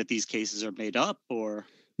saying that these cases are made up, or?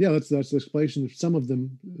 Yeah, that's the explanation. Some of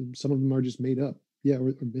them are just made up. Yeah,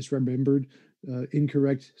 or misremembered,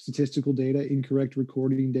 incorrect statistical data, incorrect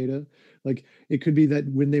recording data. Like it could be that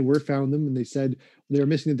when they were found them and they said they were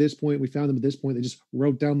missing at this point, we found them at this point, they just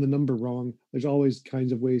wrote down the number wrong. There's always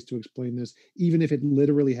kinds of ways to explain this. Even if it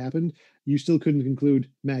literally happened, you still couldn't conclude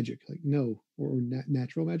magic. Like no, or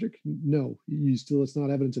natural magic. No, it's not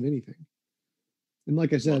evidence of anything. And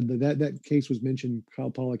like I said, that case was mentioned.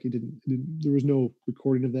 Kyle Pollack, there was no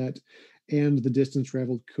recording of that, and the distance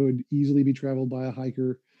traveled could easily be traveled by a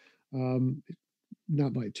hiker,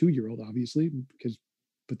 not by a 2-year-old, obviously,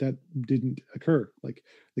 but that didn't occur. Like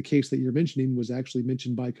the case that you're mentioning was actually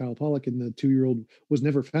mentioned by Kyle Pollack, and the 2-year-old was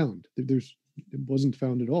never found. It wasn't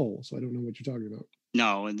found at all. So I don't know what you're talking about.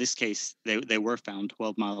 No, in this case, they were found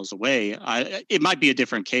 12 miles away. It might be a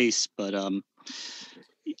different case, but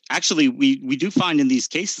actually, we do find in these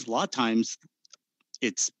cases, a lot of times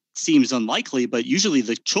it seems unlikely, but usually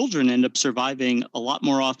the children end up surviving a lot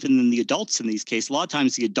more often than the adults in these cases. A lot of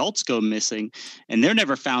times the adults go missing and they're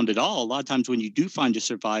never found at all. A lot of times when you do find a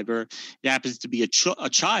survivor, it happens to be a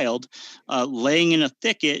child laying in a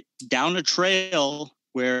thicket down a trail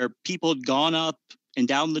where people had gone up and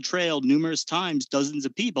down the trail numerous times, dozens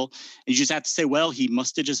of people. And you just have to say, well, he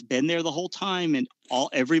must have just been there the whole time and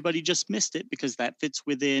everybody just missed it because that fits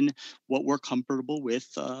within what we're comfortable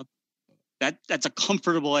with. That's a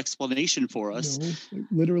comfortable explanation for us. No,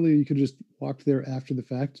 literally, you could just walk there after the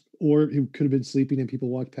fact, or it could have been sleeping and people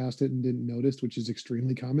walked past it and didn't notice, which is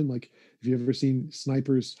extremely common. Like if you've ever seen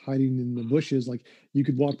snipers hiding in the bushes, like you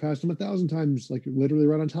could walk past them 1,000 times, like literally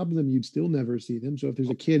right on top of them, you'd still never see them. So if there's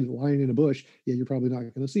a kid lying in a bush, yeah, you're probably not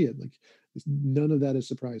going to see it. Like none of that is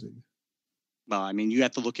surprising. Well, I mean, you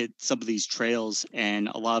have to look at some of these trails, and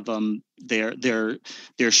a lot of them, they're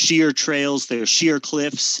sheer trails, they're sheer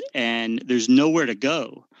cliffs, and there's nowhere to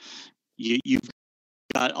go. You've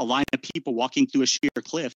got a line of people walking through a sheer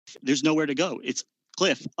cliff. There's nowhere to go. It's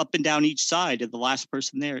cliff up and down each side, and the last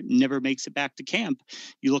person there never makes it back to camp.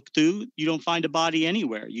 You look through, you don't find a body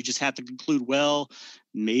anywhere. You just have to conclude, well,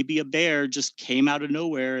 maybe a bear just came out of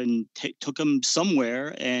nowhere and took them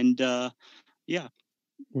somewhere. And yeah.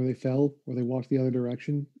 Or they fell, or they walked the other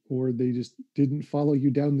direction, or they just didn't follow you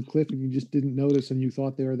down the cliff and you just didn't notice and you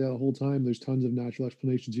thought they were there the whole time. There's tons of natural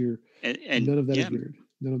explanations here. And none of that is weird.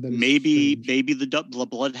 None of that is maybe strange. the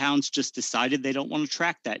bloodhounds just decided they don't want to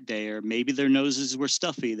track that day, or maybe their noses were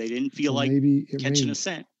stuffy. They didn't feel like maybe catching a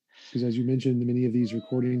scent. Because as you mentioned, many of these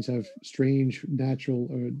recordings have strange natural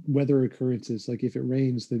weather occurrences. Like if it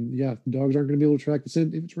rains, then yeah, the dogs aren't going to be able to track the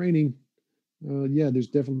scent. If it's raining, yeah, there's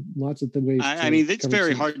definitely lots of the ways. I mean, it's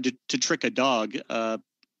very hard to trick a dog.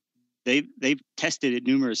 They've tested it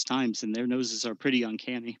numerous times, and their noses are pretty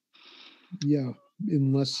uncanny. Yeah,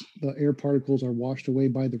 unless the air particles are washed away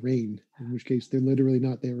by the rain, in which case they're literally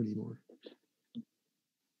not there anymore.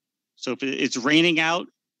 So if it's raining out,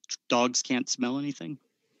 dogs can't smell anything.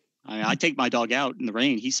 I take my dog out in the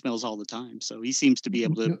rain. He smells all the time. So he seems to be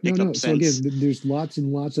able to pick up scents. So again, there's lots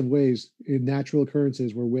and lots of ways in natural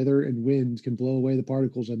occurrences where weather and wind can blow away the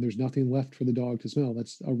particles and there's nothing left for the dog to smell.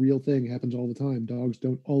 That's a real thing. It happens all the time. Dogs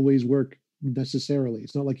don't always work necessarily.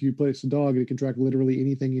 It's not like you place a dog and it can track literally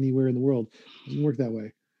anything anywhere in the world. It doesn't work that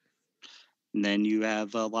way. And then you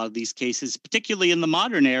have a lot of these cases, particularly in the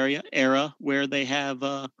modern era where they have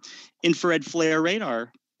infrared flare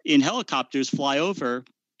radar in helicopters fly over.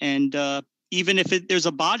 And even if there's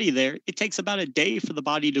a body there, it takes about a day for the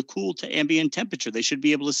body to cool to ambient temperature. They should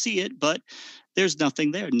be able to see it, but there's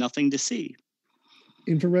nothing there, nothing to see.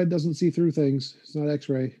 Infrared doesn't see through things. It's not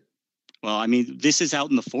X-ray. Well, I mean, this is out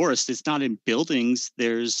in the forest. It's not in buildings.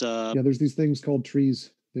 There's there's these things called trees.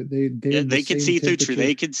 They can see through trees.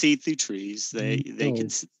 They can see through trees. They can.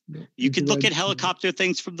 You could look at helicopter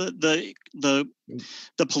things from the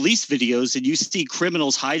police videos, and you see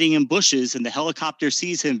criminals hiding in bushes, and the helicopter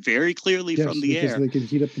sees him very clearly from the air. They can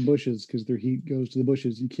heat up the bushes because their heat goes to the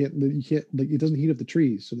bushes. You can't like it doesn't heat up the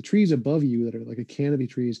trees. So the trees above you that are like a canopy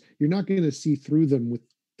trees, you're not going to see through them with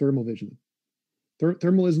thermal vision.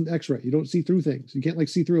 Thermal isn't X-ray. You don't see through things. You can't like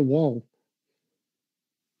see through a wall.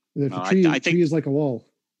 If a tree, tree is like a wall.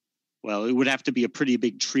 Well, it would have to be a pretty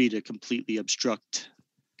big tree to completely obstruct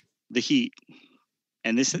the heat.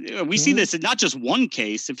 And this, we see this in not just one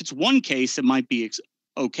case. If it's one case, it might be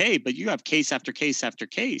okay, but you have case after case after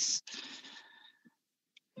case.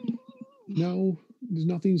 No, there's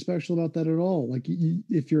nothing special about that at all. Like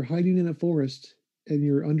if you're hiding in a forest and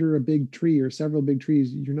you're under a big tree or several big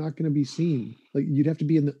trees, you're not going to be seen. Like you'd have to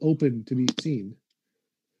be in the open to be seen.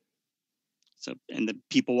 So, and the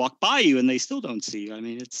people walk by you and they still don't see you. I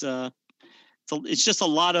mean, it's just a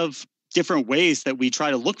lot of different ways that we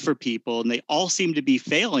try to look for people, and they all seem to be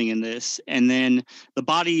failing in this. And then the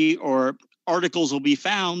body or articles will be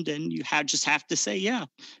found, and you just have to say, yeah,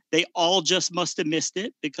 they all just must have missed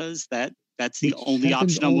it because that's the only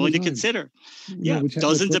option I'm willing to consider. Yeah,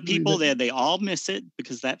 dozens of people there, they all miss it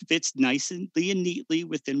because that fits nicely and neatly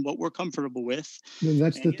within what we're comfortable with. And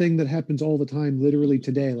that's the thing that happens all the time, literally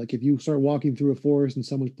today. Like if you start walking through a forest and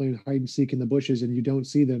someone's playing hide and seek in the bushes and you don't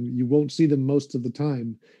see them, you won't see them most of the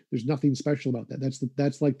time. There's nothing special about that.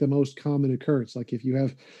 That's like the most common occurrence. Like if you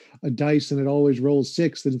have a dice and it always rolls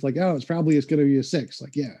 6, then it's like, oh, it's going to be a 6.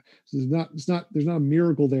 Like, yeah, so there's not a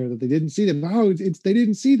miracle there that they didn't see them. Oh, they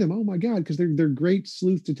didn't see them. Oh my God. Because they're great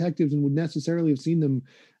sleuth detectives and would necessarily have seen them.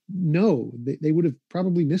 No, they would have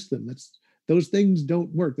probably missed them. Those things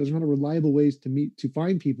don't work. Those are not reliable ways to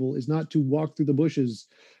find people. Is not to walk through the bushes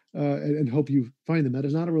and hope you find them. That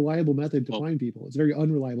is not a reliable method to find people. It's a very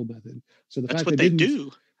unreliable method. So the fact that they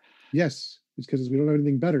do. Yes, it's because we don't have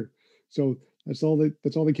anything better. So that's all they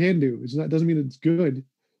can do. Doesn't mean it's good.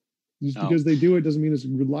 Just because they do it doesn't mean it's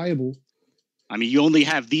reliable. I mean, you only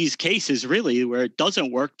have these cases really where it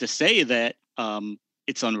doesn't work to say that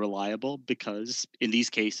it's unreliable, because in these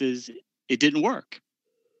cases it didn't work.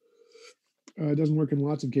 It doesn't work in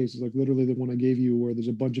lots of cases, like literally the one I gave you where there's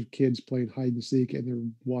a bunch of kids playing hide and seek and they're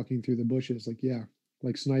walking through the bushes. Like, yeah,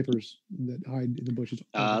 like snipers that hide in the bushes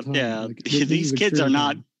all the time. Yeah, like, these kids are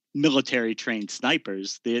not military trained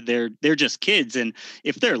snipers. They're just kids, and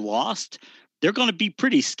if they're lost, they're going to be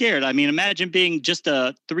pretty scared. I mean, imagine being just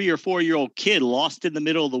a 3 or 4 year old kid lost in the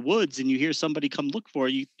middle of the woods and you hear somebody come look for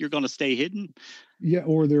you. You're going to stay hidden. Yeah,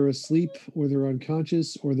 or they're asleep, or they're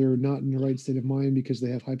unconscious, or they're not in the right state of mind because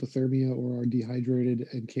they have hypothermia or are dehydrated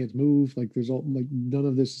and can't move. Like none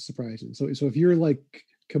of this is surprising. So if you're like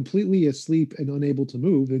completely asleep and unable to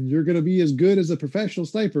move, then you're going to be as good as a professional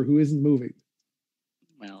sniper who isn't moving.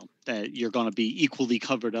 Well, that you're going to be equally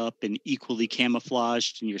covered up and equally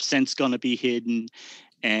camouflaged, and your scent's going to be hidden.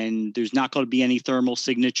 and there's not going to be any thermal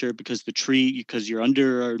signature because you're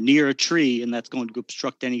under or near a tree, and that's going to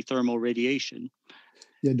obstruct any thermal radiation.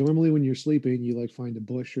 Yeah, normally when you're sleeping, you like find a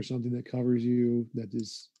bush or something that covers you that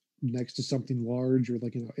is next to something large, or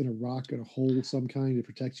like in a rock, in a hole of some kind. It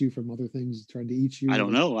protects you from other things trying to eat you. I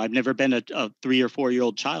don't know. I've never been a 3 or 4 year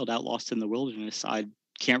old child out lost in the wilderness. I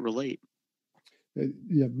can't relate.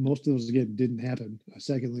 Yeah, most of those again didn't happen.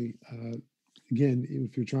 Secondly, again,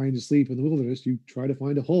 if you're trying to sleep in the wilderness, you try to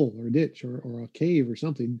find a hole or a ditch or a cave or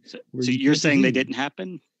something. So you're saying they didn't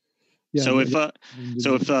happen? Yeah, so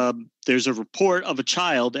if there's a report of a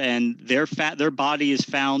child and their body is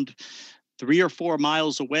found 3 or 4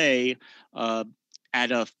 miles away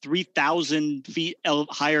at a 3,000 feet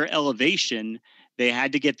higher elevation, they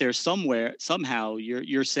had to get there somehow.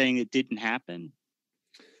 You're saying it didn't happen?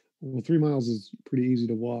 Well, 3 miles is pretty easy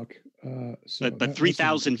to walk. But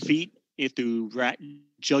 3,000 feet through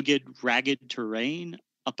jagged, ragged terrain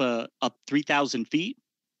up 3,000 feet?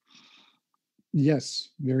 Yes,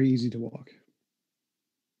 very easy to walk.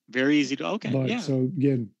 Very easy to, okay, but, yeah. So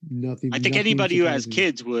again, nothing. I think anybody who has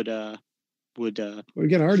kids would. Well,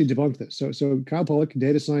 again, I already debunked this. So Kyle Polich,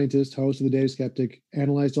 data scientist, host of the Data Skeptic,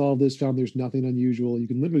 analyzed all of this, found there's nothing unusual. You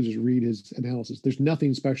can literally just read his analysis. There's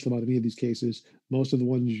nothing special about any of these cases. Most of the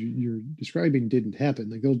ones you're describing didn't happen.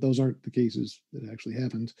 Like those aren't the cases that actually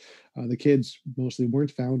happened. The kids mostly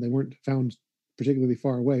weren't found. They weren't found particularly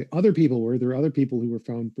far away. Other people were. There were other people who were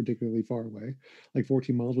found particularly far away, like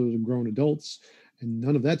 14 miles where those are grown adults. And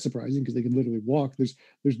none of that's surprising because they can literally walk. There's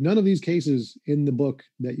none of these cases in the book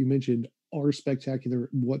that you mentioned are spectacular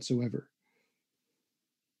whatsoever.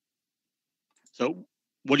 So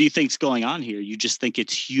what do you think's going on here? You just think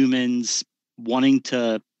it's humans wanting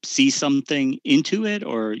to see something into it,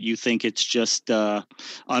 or you think it's just a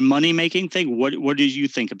money-making thing? What do you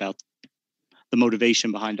think about the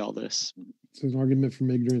motivation behind all this? It's an argument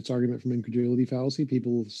from ignorance, argument from incredulity fallacy.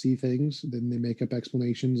 People see things, then they make up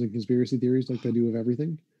explanations and conspiracy theories like they do of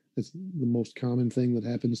everything. It's the most common thing that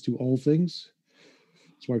happens to all things.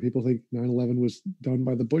 That's why people think 9/11 was done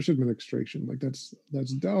by the Bush administration. Like that's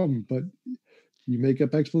dumb, but you make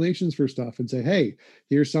up explanations for stuff and say, hey,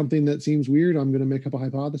 here's something that seems weird. I'm going to make up a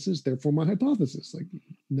hypothesis. Therefore, my hypothesis. Like,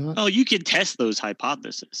 not. Oh, you can test those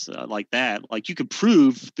hypotheses like that. Like you could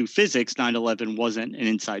prove through physics 9/11 wasn't an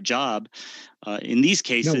inside job. In these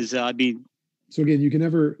cases, no. I mean. So again, you can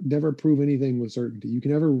never prove anything with certainty. You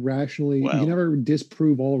can never you can never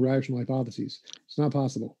disprove all rational hypotheses. It's not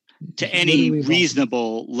possible. To any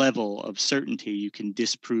reasonable level of certainty, you can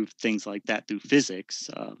disprove things like that through physics.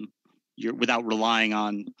 You're without relying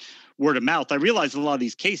on word of mouth. I realize in a lot of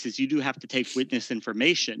these cases, you do have to take witness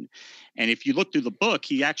information. And if you look through the book,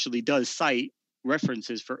 he actually does cite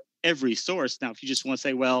references for every source. Now, if you just want to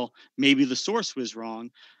say, well, maybe the source was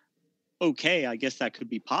wrong, okay, I guess that could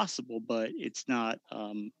be possible, but it's not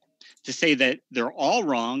to say that they're all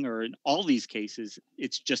wrong, or in all these cases,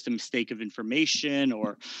 it's just a mistake of information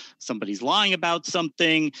or somebody's lying about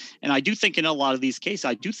something. And I do think in a lot of these cases,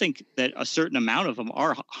 I do think that a certain amount of them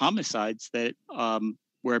are homicides that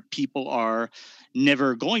where people are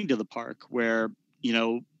never going to the park, where, you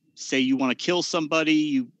know, say you want to kill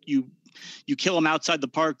somebody, you kill him outside the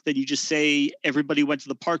park, then you just say everybody went to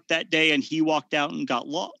the park that day and he walked out and got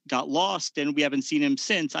lost and we haven't seen him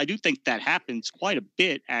since. I do think that happens quite a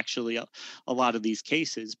bit, actually, a lot of these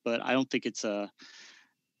cases, but I don't think it's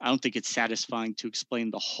satisfying to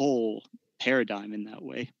explain the whole paradigm in that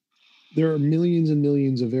way. There are millions and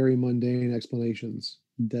millions of very mundane explanations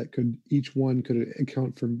that each one could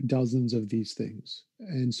account for dozens of these things.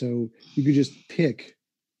 And so you could just pick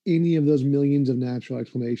any of those millions of natural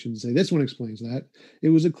explanations, say this one explains that. It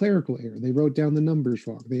was a clerical error. They wrote down the numbers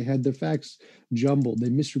wrong. They had the facts jumbled. They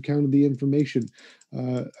misrecounted the information.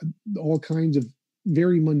 All kinds of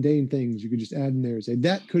very mundane things you could just add in there and say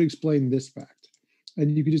that could explain this fact.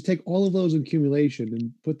 And you could just take all of those in accumulation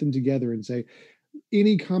and put them together and say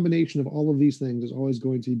any combination of all of these things is always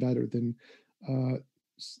going to be better than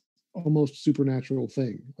almost supernatural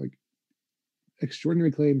thing. Like, extraordinary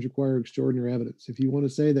claims require extraordinary evidence. If you want to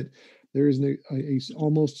say that there is a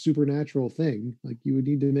almost supernatural thing, like, you would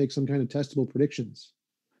need to make some kind of testable predictions.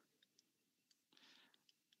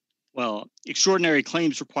 Well, extraordinary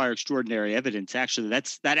claims require extraordinary evidence. Actually,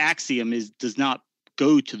 that axiom does not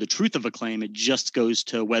go to the truth of a claim. It just goes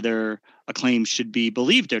to whether a claim should be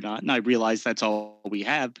believed or not. And I realize that's all we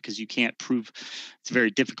have, because you can't prove, it's very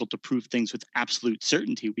difficult to prove things with absolute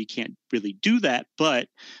certainty. We can't really do that, but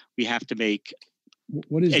we have to make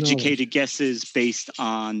educated guesses based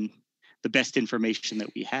on the best information that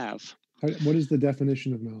we have. What is the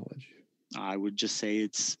definition of knowledge? I would just say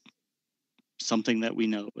it's something that we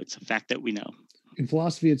know. It's a fact that we know. in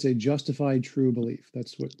philosophy, it's a justified true belief.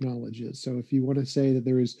 That's what knowledge is. So if you want to say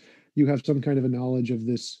that you have some kind of a knowledge of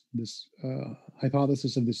this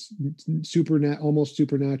hypothesis of this almost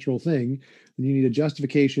supernatural thing, then you need a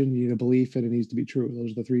justification, you need a belief, and it needs to be true.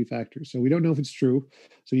 Those are the three factors. So we don't know if it's true,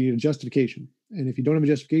 so you need a justification. And if you don't have a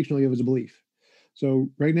justification, all you have is a belief. So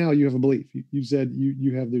right now you have a belief. You said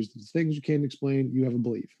there's things you can't explain. You have a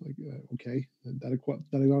belief. Like okay, that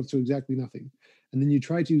amounts to exactly nothing. And then you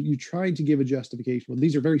try to give a justification. Well,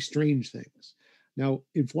 these are very strange things. Now,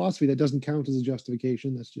 in philosophy, that doesn't count as a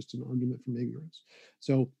justification. That's just an argument from ignorance.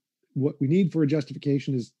 So what we need for a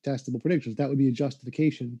justification is testable predictions. That would be a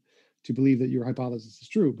justification to believe that your hypothesis is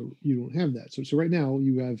true, but you don't have that. So right now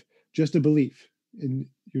you have just a belief, and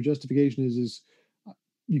your justification is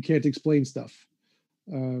you can't explain stuff,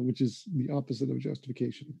 which is the opposite of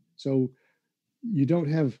justification. So you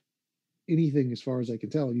don't have anything as far as I can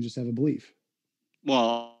tell. You just have a belief.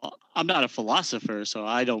 Well, I'm not a philosopher, so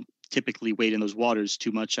I don't typically wade in those waters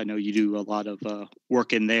too much. I know you do a lot of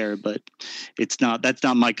work in there, but that's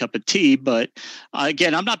not my cup of tea. But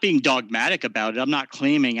again, I'm not being dogmatic about it. I'm not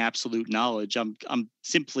claiming absolute knowledge. I'm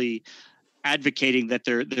simply advocating that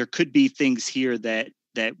there could be things here that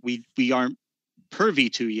we aren't privy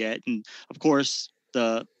to yet. And of course,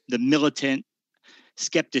 the militant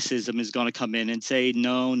skepticism is going to come in and say,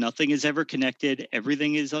 no, nothing is ever connected.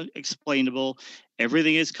 Everything is unexplainable.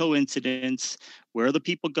 Everything is coincidence. Where are the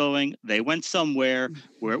people going? They went somewhere.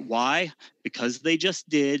 Why? Because they just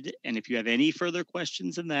did. And if you have any further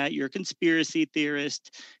questions than that, you're a conspiracy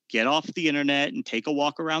theorist. Get off the internet and take a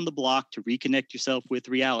walk around the block to reconnect yourself with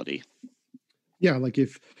reality. Yeah, like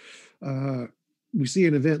if we see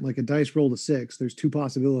an event like a dice rolled a 6, there's two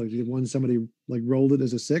possibilities. One, somebody like rolled it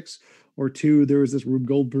as a 6, or two, there was this Rube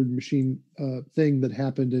Goldberg machine thing that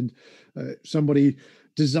happened, and somebody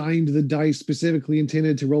designed the dice specifically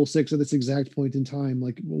intended to roll 6 at this exact point in time.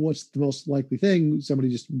 Like, well, what's the most likely thing? Somebody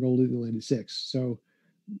just rolled it and landed 6. So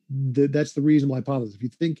that's the reasonable hypothesis. If you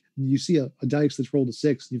think you see a dice that's rolled a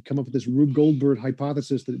 6, and you've come up with this Rube Goldberg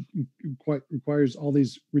hypothesis that requires all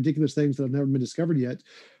these ridiculous things that have never been discovered yet,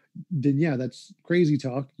 then yeah, that's crazy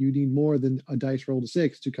talk. You need more than a dice rolled a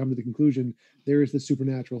 6 to come to the conclusion there is the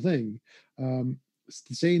supernatural thing.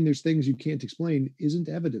 Saying there's things you can't explain isn't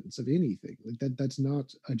evidence of anything. Like that's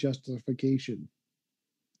not a justification.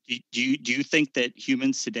 Do you think that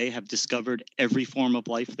humans today have discovered every form of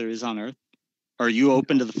life there is on Earth? Are you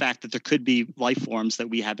open to the fact that there could be life forms that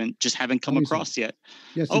we haven't come across yet?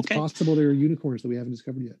 Yes, okay. It's possible there are unicorns that we haven't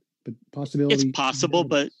discovered yet, but possibility. It's possible,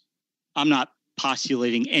 but I'm not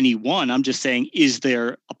postulating any one. I'm just saying, is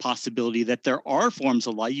there a possibility that there are forms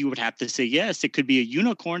of life? You would have to say yes. It could be a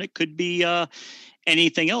unicorn. It could be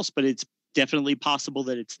anything else, but it's definitely possible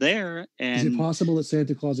that it's there. And is it possible that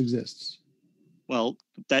Santa Claus exists? Well,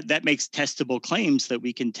 that makes testable claims that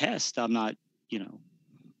we can test. I'm not,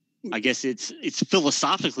 I guess it's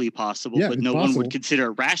philosophically possible, but no one would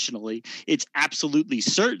consider it rationally. It's absolutely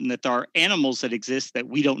certain that there are animals that exist that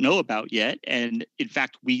we don't know about yet. And in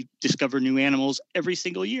fact, we discover new animals every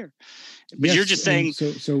single year. But yes, you're just saying.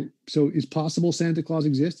 So it's possible Santa Claus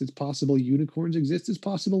exists. It's possible unicorns exist. It's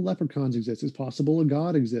possible leprechauns exist. It's possible a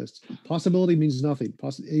god exists. Possibility means nothing.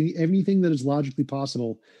 Anything that is logically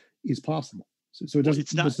possible is possible. So it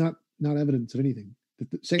doesn't. It's not evidence of anything.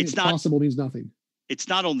 Saying it's possible means nothing. It's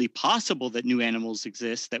not only possible that new animals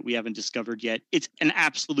exist that we haven't discovered yet, it's an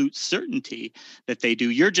absolute certainty that they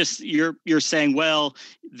do. You're saying, well,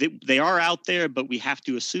 they are out there, but we have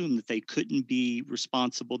to assume that they couldn't be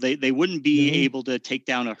responsible. They wouldn't be able to take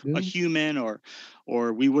down a human, or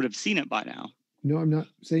we would have seen it by now. No, I'm not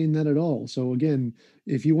saying that at all. So again,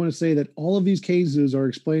 if you want to say that all of these cases are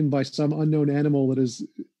explained by some unknown animal that is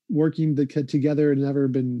working together and never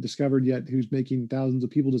been discovered yet, who's making thousands of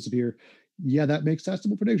people disappear, yeah, that makes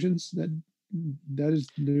testable predictions. There's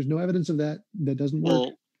no evidence of that. That doesn't work.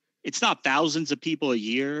 Well, it's not thousands of people a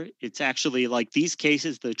year. It's actually like these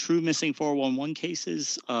cases, the true missing 411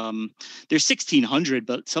 cases. There's 1,600,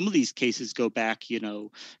 but some of these cases go back,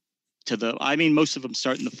 most of them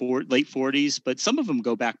start in the late 40s, but some of them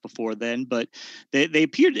go back before then. But they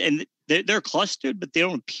appear, and they're clustered, but they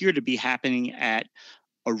don't appear to be happening at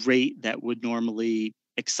a rate that would normally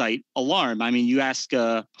excite alarm. I mean, you ask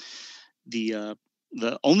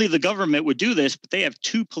only the government would do this, but they have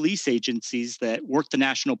 2 police agencies that work the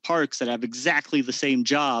national parks that have exactly the same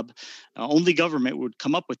job. Only government would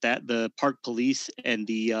come up with that, the park police and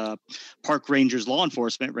the park rangers, law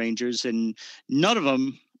enforcement rangers, and none of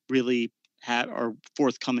them really are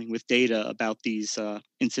forthcoming with data about these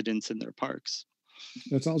incidents in their parks.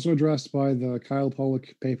 That's also addressed by the Kyle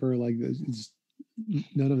Pollack paper. Like,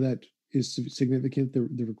 none of that is significant.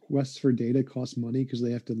 The requests for data cost money because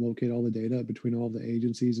they have to locate all the data between all the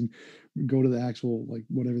agencies and go to the actual, like,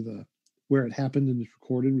 where it happened and it's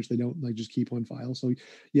recorded, which they don't like just keep on file. So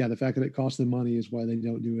yeah, the fact that it costs them money is why they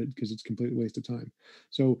don't do it, because it's a complete waste of time.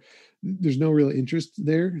 So there's no real interest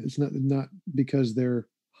there. It's not because they're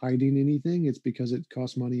hiding anything. It's because it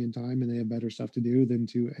costs money and time, and they have better stuff to do than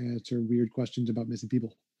to answer weird questions about missing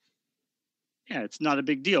people. Yeah, it's not a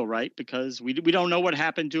big deal, right? Because we don't know what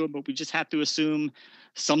happened to him, but we just have to assume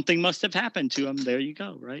something must have happened to him. There you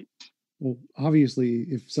go, right? Well, obviously,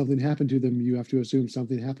 if something happened to them, you have to assume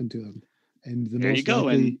something happened to them. And there you go.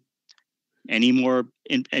 And any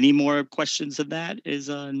more questions of that is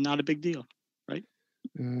not a big deal, right?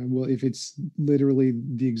 Well, if it's literally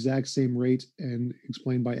the exact same rate and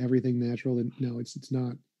explained by everything natural, then no, it's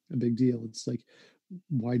not a big deal. It's like,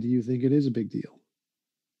 why do you think it is a big deal?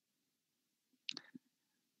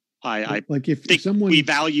 I like if someone, we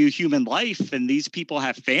value human life, and these people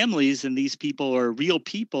have families, and these people are real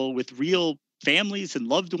people with real families and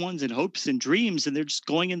loved ones and hopes and dreams, and they're just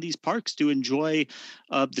going in these parks to enjoy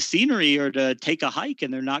the scenery or to take a hike,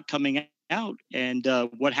 and they're not coming out. And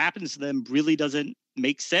what happens to them really doesn't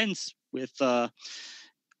make sense with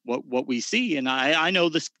what we see. And I know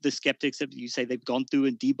the skeptics, that you say they've gone through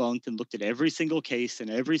and debunked and looked at every single case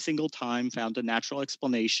and every single time found a natural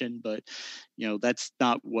explanation, but that's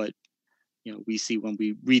not what we see when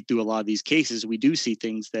we read through a lot of these cases. We do see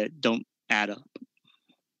things that don't add up.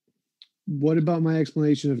 What about my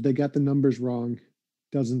explanation of they got the numbers wrong?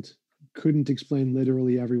 Couldn't explain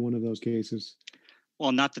literally every one of those cases.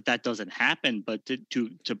 Well, not that doesn't happen, but to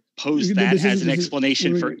pose that as an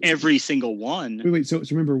explanation for every single one. Wait. So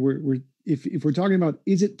remember, if we're talking about,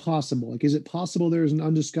 is it possible? Like, is it possible there's an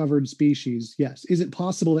undiscovered species? Yes. Is it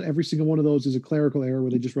possible that every single one of those is a clerical error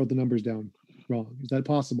where they just wrote the numbers down wrong? Is that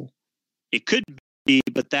possible? It could be,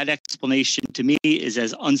 but that explanation to me is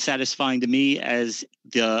as unsatisfying to me as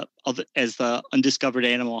the undiscovered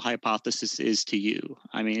animal hypothesis is to you.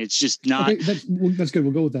 I mean, it's just not. Okay, that's good.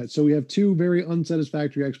 We'll go with that. So we have two very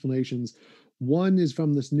unsatisfactory explanations. One is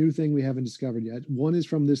from this new thing we haven't discovered yet. One is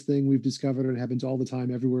from this thing we've discovered and happens all the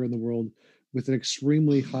time everywhere in the world with an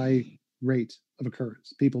extremely high rate of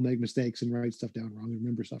occurrence. People make mistakes and write stuff down wrong and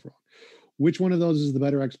remember stuff wrong. Which one of those is the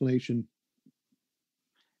better explanation?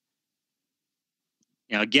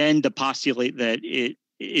 Again, to postulate that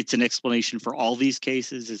it's an explanation for all these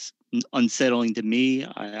cases is unsettling to me.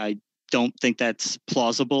 I don't think that's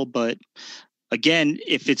plausible. But again,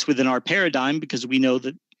 if it's within our paradigm, because we know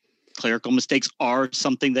that clerical mistakes are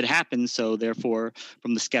something that happens, so therefore,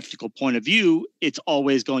 from the skeptical point of view, it's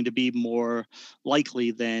always going to be more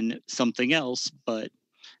likely than something else. But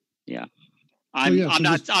yeah. I'm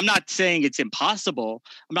not saying it's impossible.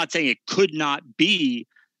 I'm not saying it could not be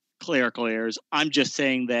clerical errors. I'm just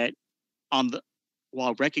saying that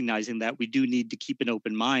while recognizing that, we do need to keep an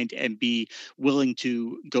open mind and be willing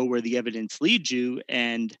to go where the evidence leads you.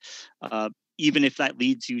 And even if that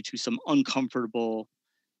leads you to some uncomfortable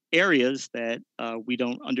areas that we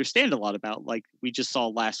don't understand a lot about, like we just saw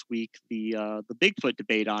last week, the Bigfoot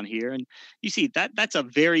debate on here. And you see that's a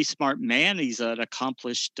very smart man. He's an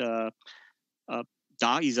accomplished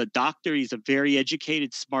he's a doctor. He's a very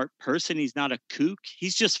educated, smart person. He's not a kook.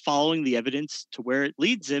 He's just following the evidence to where it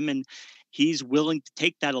leads him, and he's willing to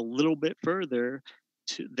take that a little bit further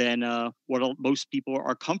than what most people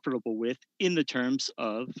are comfortable with in the terms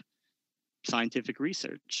of scientific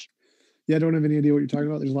research. Yeah, I don't have any idea what you're talking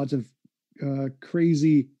about. There's lots of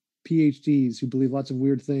crazy PhDs who believe lots of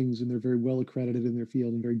weird things, and they're very well accredited in their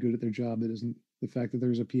field and very good at their job. It isn't the fact that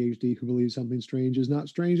there's a PhD who believes something strange is not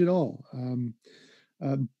strange at all.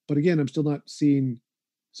 But again, I'm still not seeing.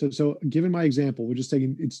 So given my example, we're just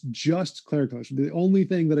taking, it's just clerical. The only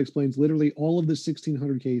thing that explains literally all of the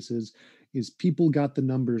 1,600 cases is people got the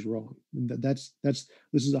numbers wrong. And this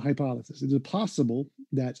is a hypothesis. Is it possible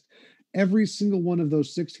that every single one of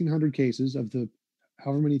those 1,600 cases of the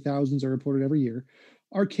however many thousands are reported every year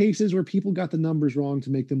are cases where people got the numbers wrong to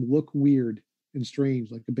make them look weird and strange,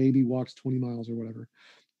 like a baby walks 20 miles or whatever?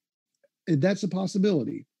 And that's a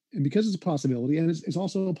possibility. And because it's a possibility, and it's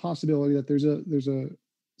also a possibility that there's a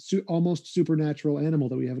almost supernatural animal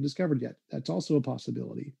that we haven't discovered yet. That's also a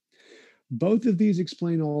possibility. Both of these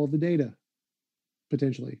explain all of the data,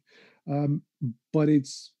 potentially. But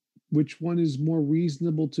it's which one is more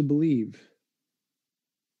reasonable to believe?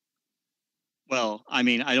 Well, I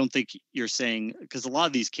mean, I don't think you're saying, because a lot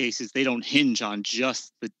of these cases, they don't hinge on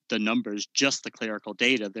just the numbers, just the clerical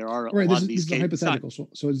data. There are a lot of these cases. Hypothetical.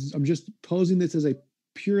 So I'm just posing this as a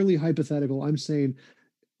purely hypothetical. I'm saying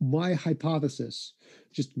my hypothesis,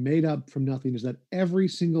 just made up from nothing, is that every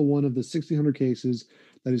single one of the 1,600 cases,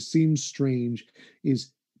 that seems strange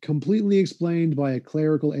is completely explained by a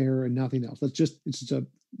clerical error and nothing else. It's just a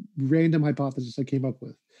random hypothesis I came up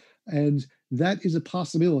with. And that is a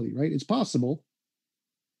possibility, right? It's possible.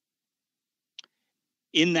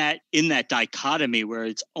 In that dichotomy where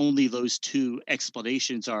it's only those two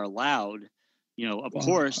explanations are allowed, of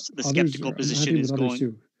course, the skeptical position is going.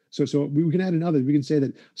 Too. So we can add another. We can say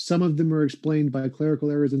that some of them are explained by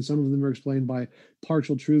clerical errors, and some of them are explained by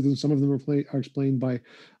partial truth, and some of them are explained by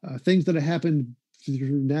things that have happened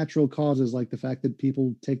through natural causes, like the fact that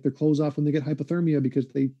people take their clothes off when they get hypothermia because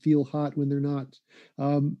they feel hot when they're not.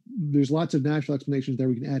 There's lots of natural explanations there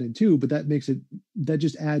we can add in too, but that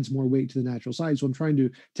just adds more weight to the natural side. So I'm trying to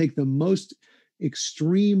take the most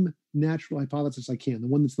extreme natural hypothesis I can, the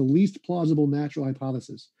one that's the least plausible natural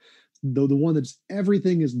hypothesis, though the one that's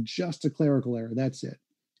everything is just a clerical error. That's it.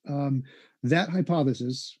 That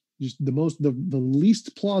hypothesis, just the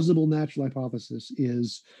least plausible natural hypothesis,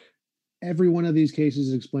 is every one of these cases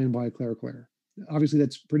is explained by a clerical error. Obviously,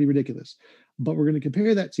 that's pretty ridiculous. But we're going to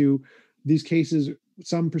compare that to these cases.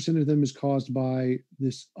 Some percentage of them is caused by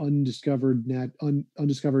this undiscovered,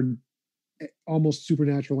 almost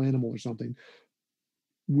supernatural animal or something.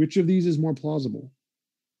 Which of these is more plausible?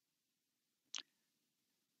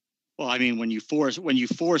 Well, I mean, when you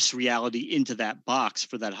force reality into that box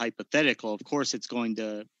for that hypothetical, of course, it's going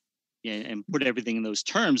to, and put everything in those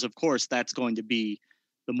terms. Of course, that's going to be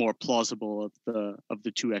the more plausible of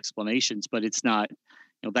the two explanations, but it's not,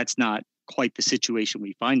 that's not quite the situation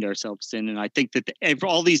we find ourselves in. And I think that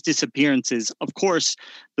all these disappearances, of course,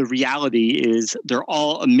 the reality is they're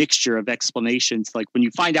all a mixture of explanations. Like when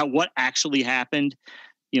you find out what actually happened,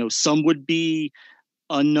 some would be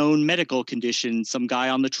unknown medical conditions. Some guy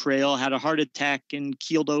on the trail had a heart attack and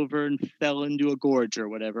keeled over and fell into a gorge or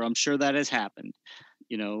whatever. I'm sure that has happened,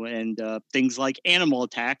 and things like animal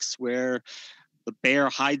attacks where the bear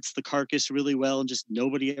hides the carcass really well and just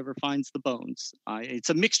nobody ever finds the bones. It's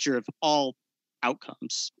a mixture of all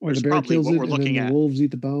outcomes. Or the bear kills it, and then the wolves eat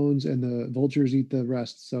the bones and the vultures eat the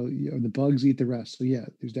rest. So the bugs eat the rest. So yeah,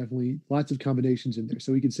 there's definitely lots of combinations in there.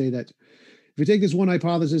 So we could say that if we take this one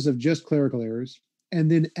hypothesis of just clerical errors and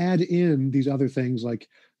then add in these other things like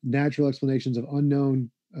natural explanations of unknown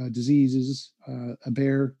diseases, a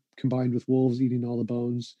bear combined with wolves eating all the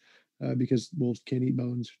bones, because wolves can't eat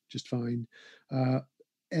bones just fine.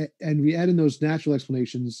 And we add in those natural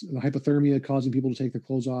explanations, the hypothermia causing people to take their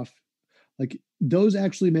clothes off. Like those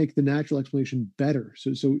actually make the natural explanation better.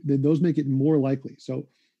 So then those make it more likely. So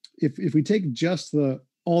if we take just the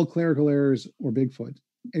all clerical errors or Bigfoot,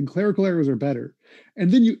 and clerical errors are better,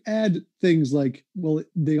 and then you add things like, well,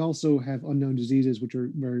 they also have unknown diseases, which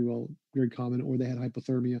are very common, or they had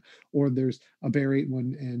hypothermia, or there's a bear ate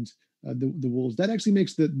one and the wolves. That actually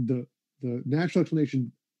makes the natural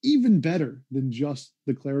explanation even better than just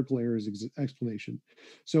the clerical errors explanation.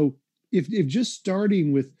 So if just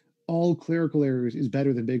starting with all clerical errors is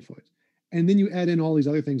better than Bigfoot, and then you add in all these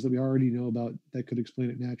other things that we already know about that could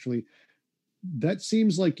explain it naturally, that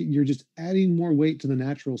seems like you're just adding more weight to the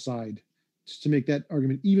natural side just to make that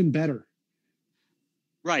argument even better.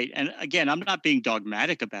 Right. And again, I'm not being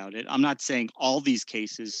dogmatic about it. I'm not saying all these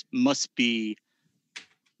cases must be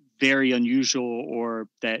very unusual or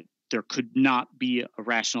that there could not be a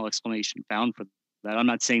rational explanation found for that. I'm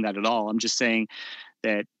not saying that at all. I'm just saying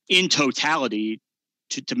that in totality,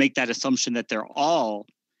 to make that assumption that they're all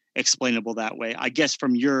explainable that way, I guess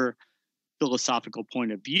from your philosophical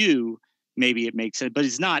point of view, maybe it makes sense, but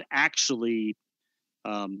it's not actually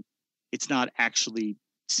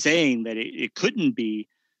saying that it couldn't be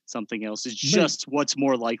something else. It's just what's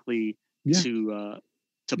more likely to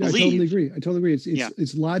believe. I totally agree.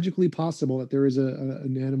 It's logically possible that there is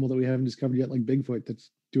an animal that we haven't discovered yet, like Bigfoot,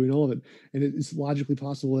 that's doing all of it, and it's logically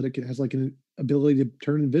possible that it has like an ability to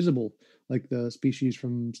turn invisible, like the species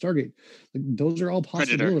from Stargate. Like those are all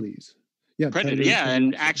possibilities. Predator.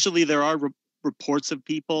 And actually, there are reports of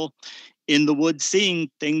people in the woods seeing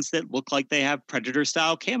things that look like they have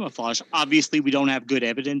predator-style camouflage. Obviously, we don't have good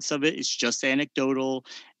evidence of it. It's just anecdotal,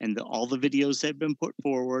 and all the videos that have been put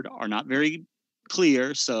forward are not very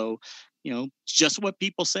clear. So, just what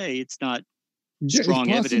people say. It's not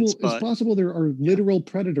strong evidence. But it's possible there are literal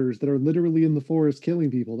predators that are literally in the forest killing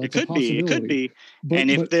people. That's a possibility. It could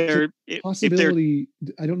be. Possibility,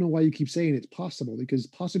 I don't know why you keep saying it's possible, because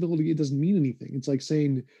possibility, it doesn't mean anything. It's like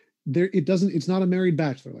saying it's not a married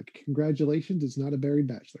bachelor. Like, congratulations, it's not a married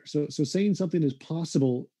bachelor. So saying something is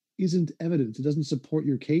possible isn't evidence. It doesn't support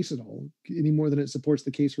your case at all, any more than it supports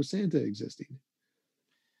the case for Santa existing.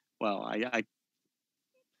 Well, I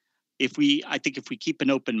think if we keep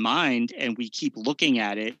an open mind and we keep looking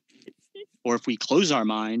at it, or if we close our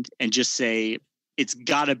mind and just say it's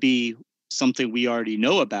got to be something we already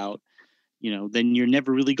know about, then you're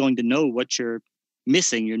never really going to know what you're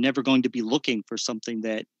missing. You're never going to be looking for something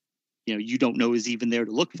that, you don't know is even there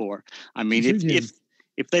to look for. I mean,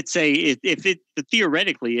 if let's say if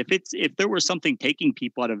theoretically, if there were something taking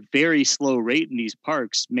people at a very slow rate in these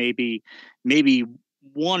parks, maybe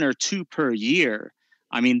 1 or 2 per year,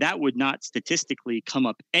 I mean, that would not statistically come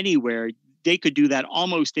up anywhere. They could do that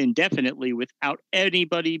almost indefinitely without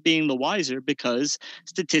anybody being the wiser, because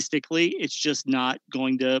statistically, it's just not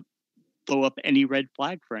going to throw up any red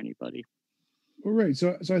flag for anybody. Right.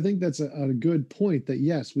 So I think that's a good point, that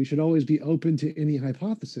yes, we should always be open to any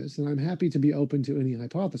hypothesis. And I'm happy to be open to any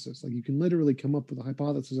hypothesis. Like, you can literally come up with a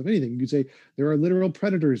hypothesis of anything. You could say there are literal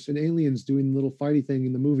predators and aliens doing the little fighty thing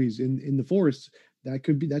in the movies in the forest.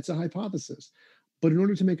 That's a hypothesis. But in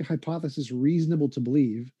order to make a hypothesis reasonable to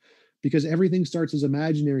believe, because everything starts as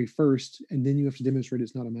imaginary first, and then you have to demonstrate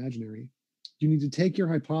it's not imaginary, you need to take your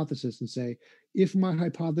hypothesis and say, if my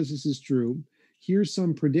hypothesis is true, here's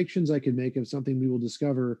some predictions I can make of something we will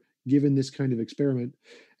discover given this kind of experiment.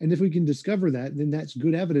 And if we can discover that, then that's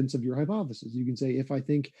good evidence of your hypothesis. You can say, if I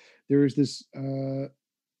think there is this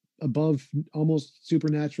above almost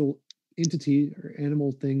supernatural entity or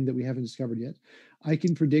animal thing that we haven't discovered yet, I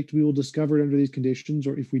can predict we will discover it under these conditions.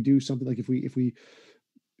 Or if we do something like, if we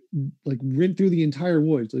like went through the entire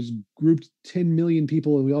woods, let's grouped 10 million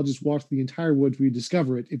people and we all just walked the entire woods, we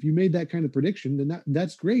discover it. If you made that kind of prediction, then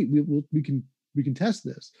that's great. We can test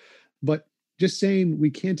this. But just saying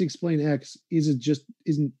we can't explain X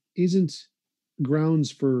isn't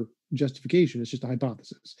grounds for justification. It's just a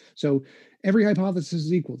hypothesis. So every hypothesis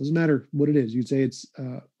is equal. Doesn't matter what it is. You'd say it's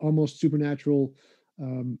almost supernatural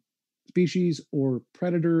species or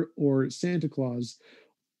predator or Santa Claus.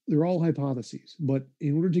 They're all hypotheses. But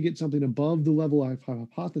in order to get something above the level of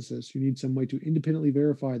hypothesis, you need some way to independently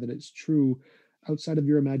verify that it's true outside of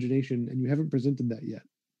your imagination, and you haven't presented that yet.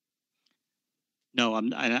 No,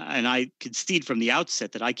 and I concede from the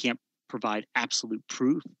outset that I can't provide absolute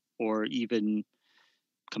proof or even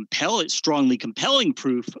strongly compelling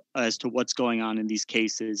proof as to what's going on in these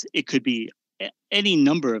cases. It could be any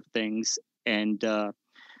number of things, and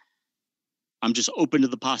I'm just open to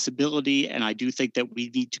the possibility. And I do think that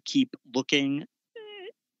we need to keep looking.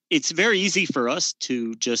 It's very easy for us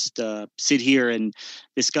to just sit here and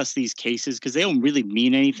discuss these cases because they don't really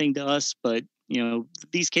mean anything to us, but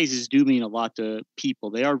these cases do mean a lot to people.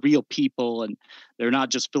 They are real people, and they're not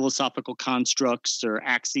just philosophical constructs or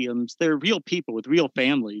axioms. They're real people with real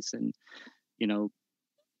families, and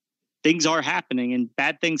things are happening, and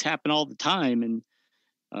bad things happen all the time.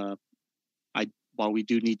 And while we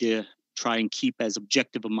do need to try and keep as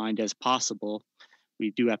objective a mind as possible,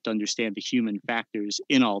 we do have to understand the human factors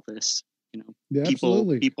in all this. Yeah,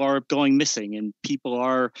 people are going missing, and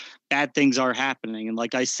bad things are happening. And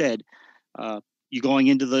like I said, you going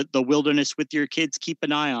into the wilderness with your kids, keep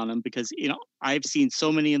an eye on them, because I've seen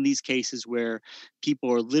so many in these cases where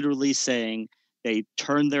people are literally saying they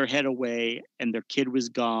turned their head away and their kid was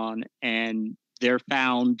gone, and they're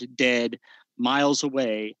found dead miles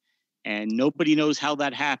away, and nobody knows how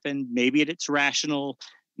that happened. Maybe it's rational,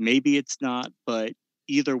 maybe it's not, but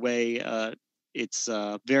either way, it's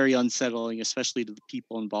very unsettling, especially to the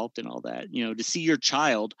people involved in all that. To see your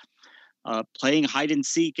child playing hide and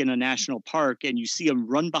seek in a national park, and you see them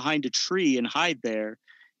run behind a tree and hide there.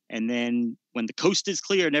 And then when the coast is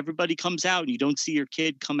clear and everybody comes out, and you don't see your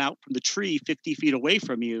kid come out from the tree 50 feet away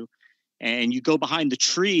from you, and you go behind the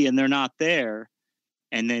tree and they're not there,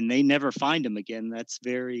 and then they never find them again. That's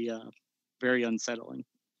very, very unsettling.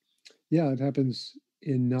 Yeah, it happens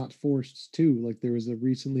in not forests too. Like, there was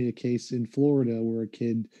recently a case in Florida where a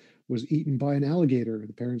kid was eaten by an alligator.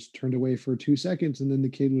 The parents turned away for 2 seconds, and then the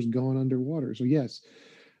kid was gone underwater. So yes,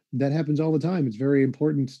 that happens all the time. It's very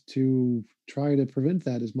important to try to prevent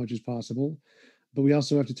that as much as possible. But we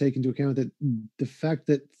also have to take into account that the fact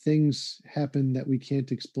that things happen that we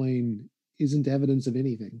can't explain isn't evidence of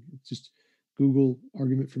anything. It's just Google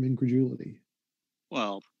argument from incredulity.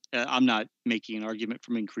 Well, I'm not making an argument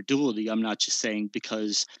from incredulity. I'm not just saying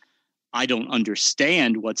because I don't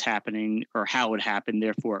understand what's happening or how it happened,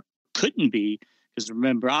 therefore couldn't be. Because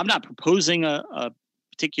remember, I'm not proposing a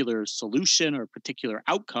particular solution or a particular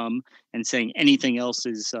outcome and saying anything else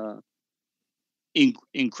is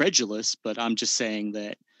incredulous, but I'm just saying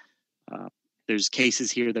that there's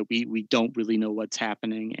cases here that we don't really know what's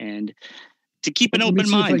happening, and to keep an open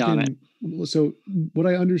mind on it. So what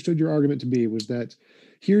I understood your argument to be was that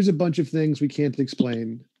here's a bunch of things we can't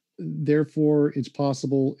explain, therefore it's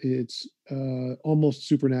possible it's almost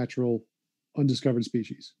supernatural, undiscovered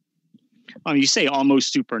species. You say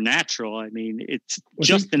almost supernatural. I mean, it's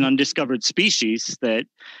just an undiscovered species that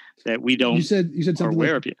we don't. You said something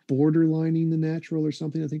aware like of it. Borderlining the natural or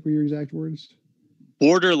something, I think were your exact words.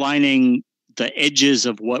 Borderlining the edges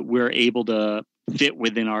of what we're able to fit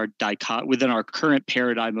within our current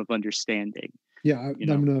paradigm of understanding. Yeah,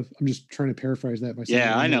 I'm just trying to paraphrase that by saying.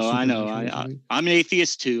 Yeah, I know. I'm an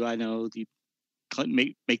atheist too. I know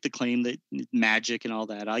make the claim that magic and all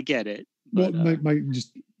that. I get it. But, well, I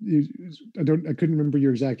couldn't remember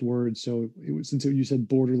your exact words. So it was, since you said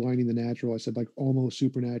borderlining the natural, I said like almost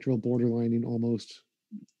supernatural, borderlining almost.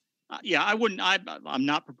 Yeah, I wouldn't. I'm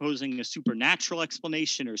not proposing a supernatural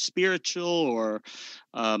explanation or spiritual, or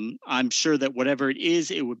I'm sure that whatever it is,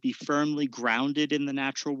 it would be firmly grounded in the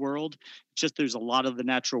natural world. Just there's a lot of the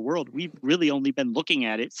natural world. We've really only been looking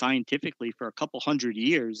at it scientifically for a couple hundred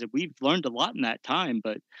years, and we've learned a lot in that time.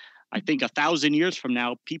 But I think 1,000 years from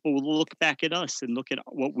now, people will look back at us and look at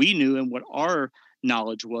what we knew and what our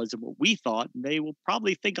knowledge was and what we thought, and they will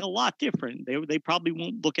probably think a lot different. They probably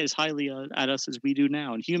won't look as highly at us as we do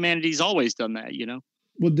now. And humanity's always done that, you know?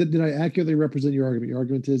 Well, did I accurately represent your argument? Your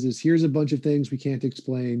argument is here's a bunch of things we can't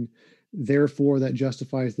explain. Therefore, that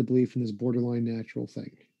justifies the belief in this borderline natural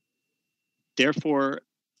thing. Therefore,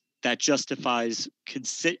 that justifies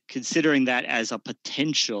considering that as a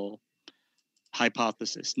potential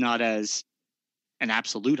hypothesis, not as an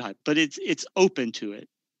absolute hype, but it's open to it.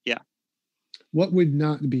 Yeah. What would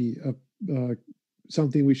not be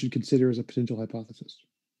something we should consider as a potential hypothesis?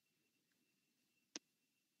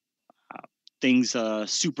 Things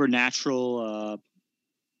supernatural,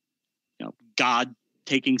 God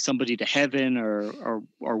taking somebody to heaven or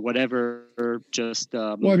whatever. Just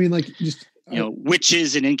well, I mean, like just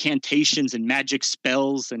witches and incantations and magic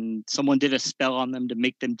spells, and someone did a spell on them to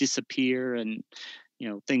make them disappear, and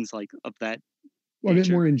things like of that. Well, I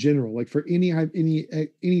meant more in general, like for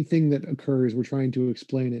anything that occurs, we're trying to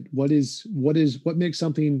explain it. What makes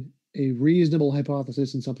something a reasonable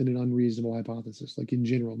hypothesis and something an unreasonable hypothesis, like in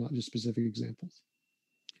general, not just specific examples.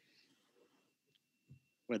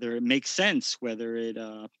 Whether it makes sense, whether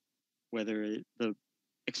the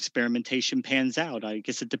experimentation pans out. I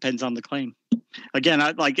guess it depends on the claim. Again,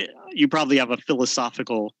 you probably have a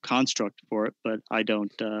philosophical construct for it, but I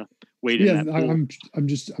don't wait in that pool.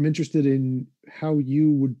 I'm interested in how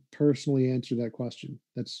you would personally answer that question.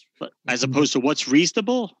 But as opposed to what's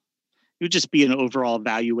reasonable, it would just be an overall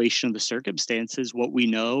evaluation of the circumstances, what we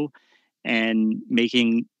know, and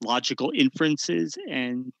making logical inferences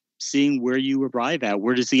and seeing where you arrive at.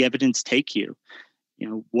 Where does the evidence take you?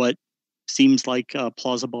 What seems like a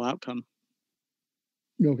plausible outcome.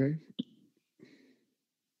 Okay.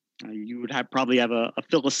 You would probably have a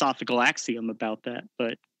philosophical axiom about that,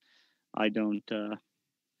 but I don't.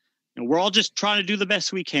 We're all just trying to do the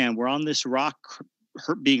best we can. We're on this rock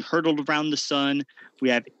being hurtled around the sun. We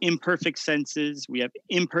have imperfect senses. We have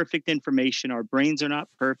imperfect information. Our brains are not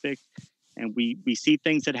perfect. And we see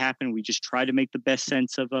things that happen. We just try to make the best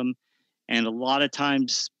sense of them. And a lot of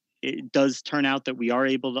times it does turn out that we are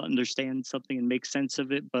able to understand something and make sense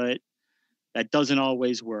of it, but that doesn't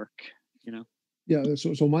always work, Yeah.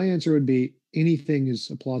 So my answer would be anything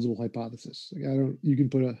is a plausible hypothesis. Like you can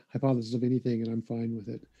put a hypothesis of anything and I'm fine with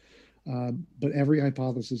it. But every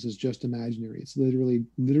hypothesis is just imaginary. It's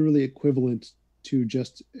literally equivalent to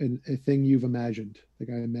just a thing you've imagined. Like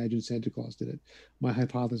I imagined Santa Claus did it. My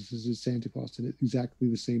hypothesis is Santa Claus did it. Exactly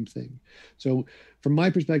the same thing. So from my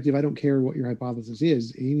perspective, I don't care what your hypothesis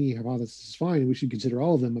is. Any hypothesis is fine. We should consider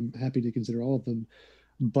all of them. I'm happy to consider all of them.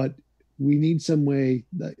 But we need some way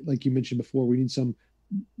that, like you mentioned before, we need some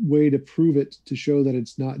way to prove it, to show that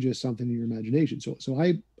it's not just something in your imagination. So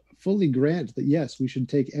I fully grant that, yes, we should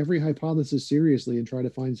take every hypothesis seriously and try to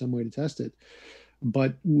find some way to test it.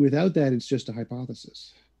 But without that, it's just a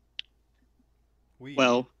hypothesis. We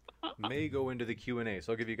may go into the Q&A,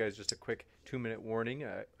 so I'll give you guys just a quick 2-minute warning.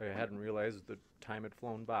 I hadn't realized the time had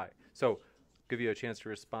flown by. So give you a chance to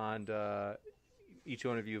respond, each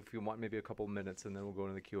one of you, if you want, maybe a couple minutes, and then we'll go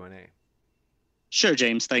into the Q&A. Sure,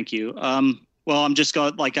 James. Thank you. Well, I'm just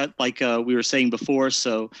going like we were saying before.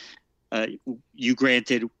 So you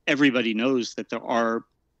granted everybody knows that there are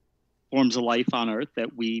forms of life on Earth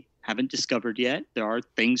that we haven't discovered yet. There are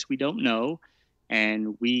things we don't know,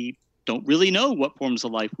 and we don't really know what forms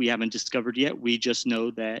of life we haven't discovered yet. We just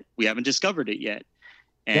know that we haven't discovered it yet.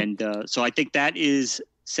 And so I think that is,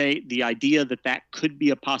 say, the idea that could be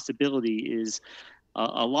a possibility is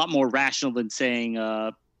a lot more rational than saying,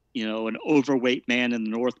 an overweight man in the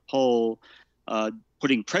North Pole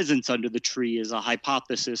putting presents under the tree is a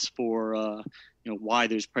hypothesis for, why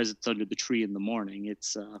there's presents under the tree in the morning.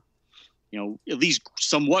 It's, at least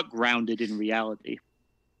somewhat grounded in reality.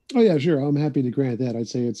 Oh yeah, sure. I'm happy to grant that. I'd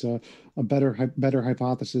say it's a better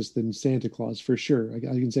hypothesis than Santa Claus for sure. I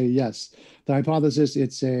can say yes. The hypothesis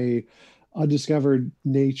it's a undiscovered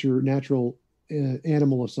natural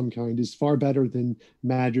animal of some kind is far better than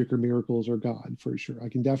magic or miracles or God for sure.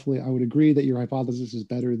 I would agree that your hypothesis is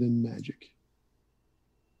better than magic.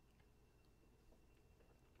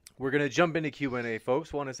 We're going to jump into Q&A,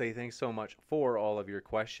 folks. Want to say thanks so much for all of your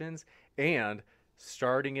questions and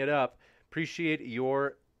starting it up. Appreciate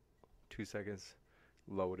your 2 seconds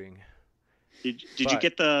loading. Did you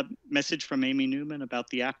get the message from Amy Newman about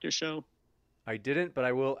the after show? I didn't, but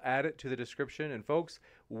I will add it to the description. And folks,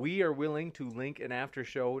 we are willing to link an after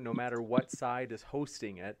show no matter what side is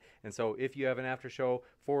hosting it. And so if you have an after show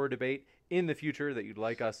for a debate in the future that you'd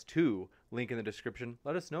like us to link in the description,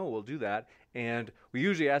 let us know. We'll do that. And we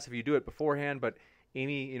usually ask if you do it beforehand, but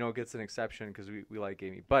Amy, gets an exception because we like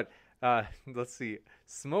Amy. But let's see.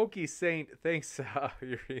 Smoky Saint, thanks.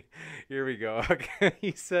 Here we go. Okay.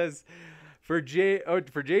 He says, for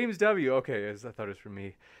James W. Okay, I thought it was for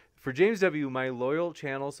me. For James W., my loyal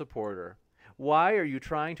channel supporter, why are you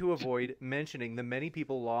trying to avoid mentioning the many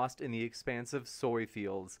people lost in the expansive soy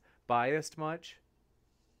fields? Biased much?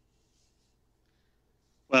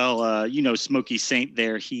 Well, Smoky Saint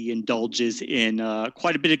there, he indulges in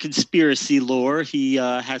quite a bit of conspiracy lore. He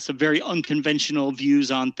has some very unconventional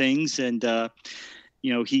views on things, and,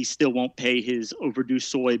 he still won't pay his overdue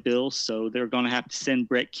soy bill, so they're going to have to send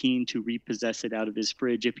Brett Keane to repossess it out of his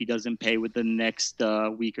fridge if he doesn't pay within the next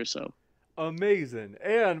week or so. Amazing.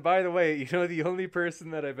 And by the way, the only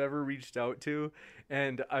person that I've ever reached out to,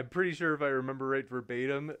 and I'm pretty sure if I remember right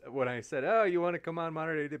verbatim, when I said, oh, you want to come on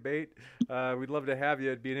Modern Day Debate? We'd love to have you.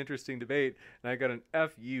 It'd be an interesting debate. And I got an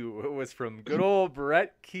FU. It was from good old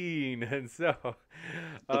Brett Keane. And so...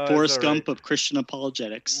 the Forrest Gump of Christian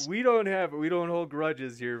apologetics. We don't hold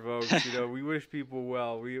grudges here, folks. We wish people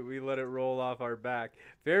well. We let it roll off our back.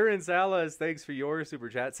 Farron Salas, thanks for your super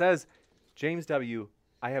chat, says, James W.,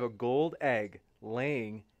 I have a gold egg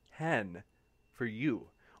laying hen for you.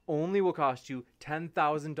 Only will cost you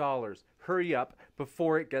 $10,000. Hurry up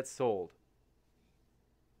before it gets sold.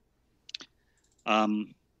 Well,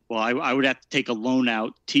 I would have to take a loan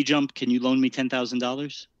out. T-Jump, can you loan me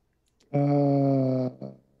 $10,000?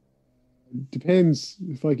 Depends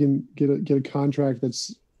if I can get a contract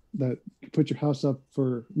that put your house up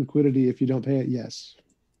for liquidity if you don't pay it. Yes.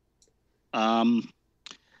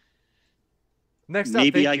 Next up,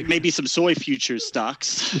 maybe some soy futures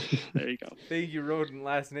stocks. There you go. Thank you, Rodent.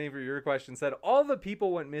 Last name for your question said all the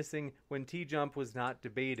people went missing when T-Jump was not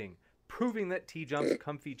debating, proving that T-Jump's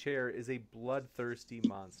comfy chair is a bloodthirsty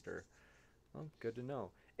monster. Well, good to know.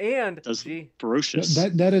 And ferocious.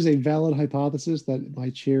 That is a valid hypothesis that my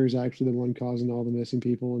chair is actually the one causing all the missing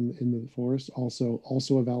people in the forest. Also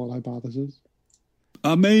a valid hypothesis.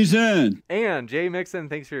 Amazing. And Jay Mixon,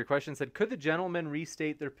 thanks for your question, said, could the gentlemen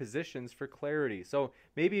restate their positions for clarity? So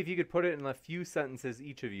maybe if you could put it in a few sentences,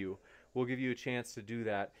 each of you, we'll give you a chance to do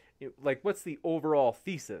that. What's the overall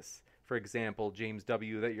thesis, for example, James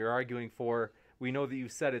W., that you're arguing for? We know that you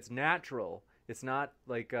said it's natural. It's not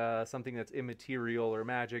like something that's immaterial or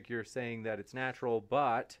magic. You're saying that it's natural,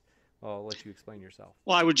 but... Well, I'll let you explain yourself.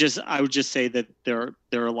 Well, I would just say that there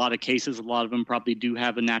are a lot of cases. A lot of them probably do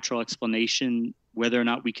have a natural explanation, whether or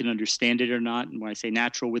not we can understand it or not. And when I say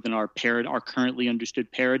natural, within our currently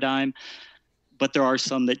understood paradigm, but there are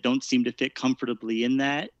some that don't seem to fit comfortably in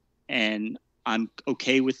that. And I'm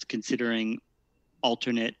okay with considering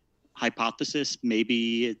alternate hypothesis.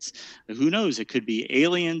 Maybe it's, who knows? It could be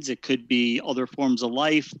aliens. It could be other forms of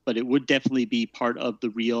life, but it would definitely be part of the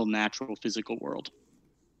real, natural, physical world.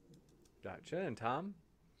 Gotcha. And Tom?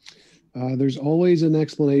 There's always an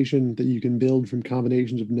explanation that you can build from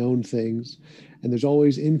combinations of known things, and there's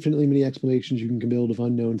always infinitely many explanations you can build of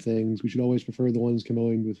unknown things. We should always prefer the ones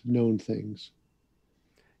combined with known things.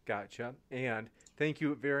 Gotcha. And thank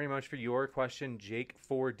you very much for your question,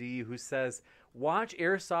 Jake4D, who says, watch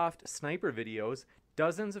airsoft sniper videos.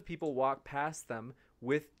 Dozens of people walk past them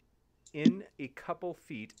within a couple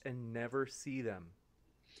feet and never see them.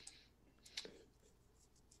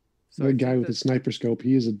 So the guy with the sniper scope,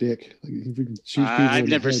 he is a dick. I've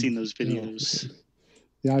never seen those videos.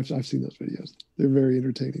 Yeah, I've seen those videos. They're very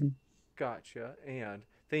entertaining. Gotcha. And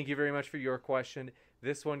thank you very much for your question.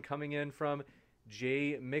 This one coming in from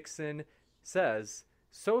Jay Mixon says,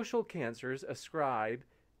 social cancers ascribe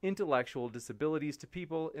intellectual disabilities to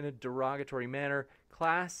people in a derogatory manner.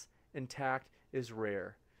 Class and tact is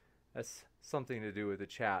rare. That's something to do with the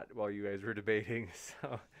chat while you guys were debating.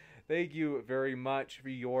 So Thank you very much for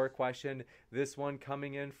your question. This one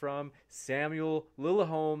coming in from Samuel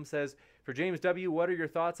Lillehome says, for James W., what are your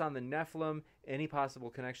thoughts on the Nephilim? Any possible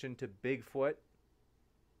connection to Bigfoot?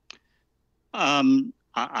 I'm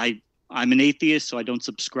an atheist, so I don't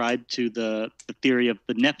subscribe to the theory of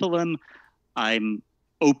the Nephilim. I'm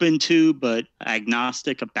open to, but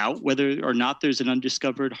agnostic about whether or not there's an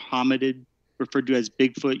undiscovered hominid referred to as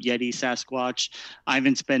Bigfoot, Yeti, Sasquatch. I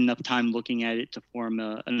haven't spent enough time looking at it to form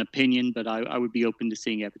an opinion, but I would be open to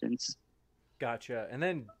seeing evidence. Gotcha. And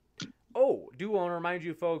then, do want to remind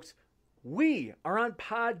you folks, we are on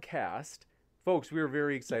podcast. Folks, we are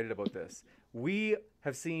very excited about this. We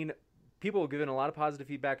have seen people giving a lot of positive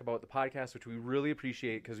feedback about the podcast, which we really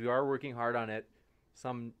appreciate because we are working hard on it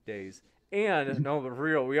some days. And no, but for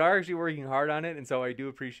real, we are actually working hard on it, and so I do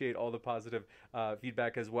appreciate all the positive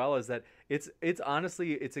feedback, as well as that it's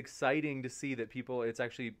honestly, it's exciting to see that people, it's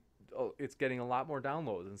getting a lot more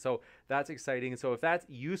downloads, and so that's exciting. And so if that's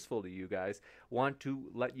useful to you guys, want to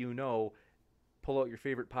let you know, pull out your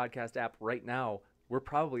favorite podcast app right now. We're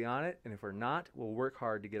probably on it, and if we're not, we'll work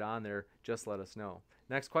hard to get on there. Just let us know.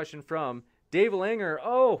 Next question from Dave Langer.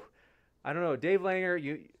 Oh, I don't know, Dave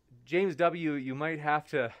Langer, James W., you might have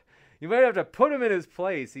to put him in his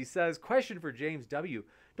place. He says, question for James W.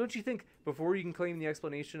 Don't you think before you can claim the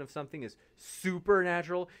explanation of something is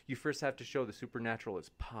supernatural, you first have to show the supernatural is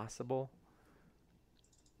possible?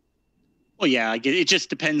 Well, yeah, I get it. It just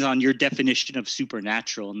depends on your definition of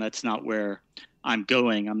supernatural, and that's not where I'm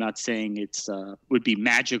going. I'm not saying it's would be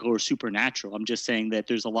magical or supernatural. I'm just saying that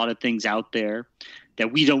there's a lot of things out there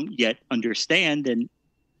that we don't yet understand, and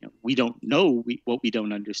we don't know what we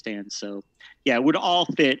don't understand. So, yeah, it would all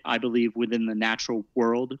fit, I believe, within the natural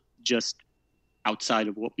world, just outside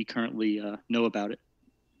of what we currently know about it.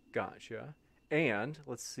 Gotcha. And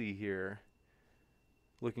let's see here.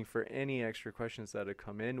 Looking for any extra questions that have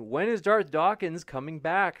come in. When is Darth Dawkins coming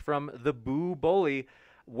back from the Boo Bully?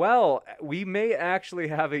 Well, we may actually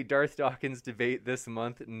have a Darth Dawkins debate this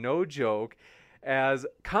month, no joke, as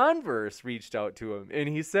Converse reached out to him, and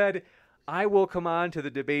he said, I will come on to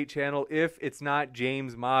the debate channel if it's not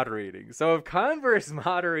James moderating. So if Converse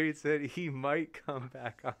moderates it, he might come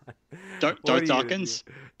back on. Darth Dawkins?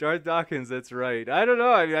 Darth Dawkins, that's right. I don't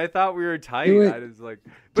know. I mean, I thought we were tight. I was like,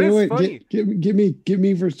 but it's funny. Give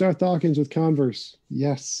me versus Darth Dawkins with Converse.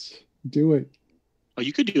 Yes, do it. Oh,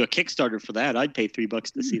 you could do a Kickstarter for that. I'd pay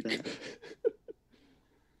 $3 to see that.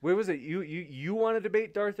 Wait, was it you want to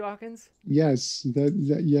debate Darth Dawkins? Yes,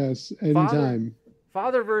 yes, anytime.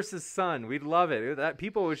 Father versus son. We'd love it. That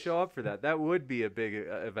people would show up for that. That would be a big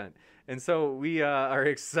event. And so we are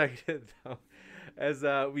excited, though, as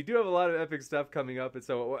we do have a lot of epic stuff coming up. And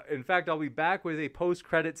so, in fact, I'll be back with a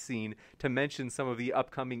post-credit scene to mention some of the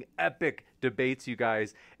upcoming epic debates, you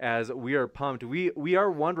guys, as we are pumped. We are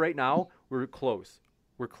one right now. We're close.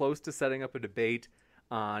 We're close to setting up a debate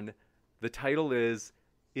on, the title is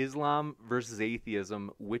Islam versus atheism,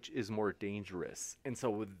 which is more dangerous? And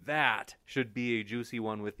so that should be a juicy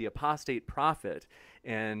one with the apostate prophet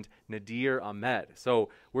and Nadir Ahmed. So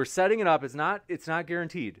we're setting it up. It's not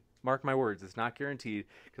guaranteed. Mark my words, it's not guaranteed,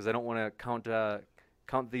 because I don't want to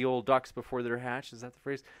count the old ducks before they're hatched. Is that the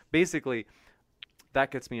phrase? Basically,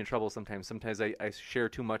 that gets me in trouble sometimes. Sometimes I share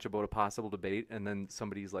too much about a possible debate, and then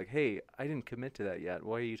somebody's like, hey, I didn't commit to that yet.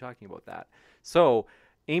 Why are you talking about that? So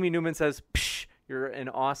Amy Newman says, psh, you're an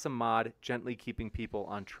awesome mod, gently keeping people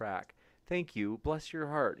on track. Thank you. Bless your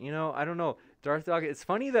heart. I don't know. Darth Dawkins, it's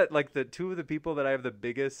funny that, like, the two of the people that I have the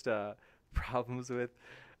biggest problems with,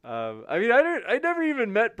 I never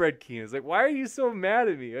even met Brett Keane. It's like, why are you so mad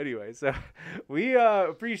at me? Anyway, so we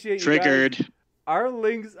appreciate you Triggered. Guys. Our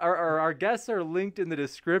links, our guests are linked in the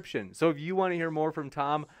description. So if you want to hear more from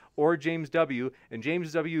Tom or James W., and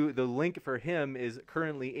James W., the link for him is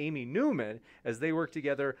currently Amy Newman, as they work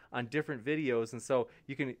together on different videos. And so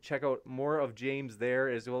you can check out more of James there,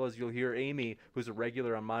 as well as you'll hear Amy, who's a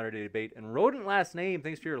regular on Modern Day Debate. And Rodent Last Name,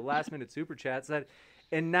 thanks for your last-minute super chat, said,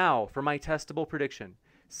 and now for my testable prediction.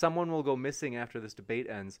 Someone will go missing after this debate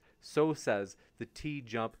ends. So says the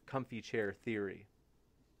T-Jump comfy chair theory.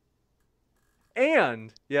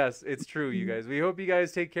 And, yes, it's true, you guys. We hope you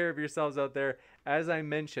guys take care of yourselves out there. As I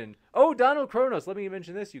mentioned, Donald Kronos, let me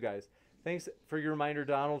mention this, you guys. Thanks for your reminder,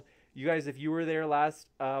 Donald. You guys, if you were there last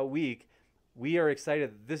week, we are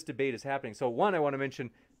excited that this debate is happening. So, one, I want to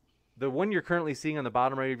mention the one you're currently seeing on the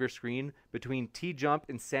bottom right of your screen between T-Jump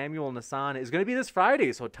and Samuel Nassan is going to be this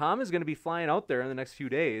Friday. So, Tom is going to be flying out there in the next few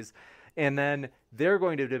days. And then they're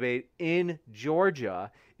going to debate in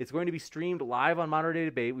Georgia. It's going to be streamed live on Modern Day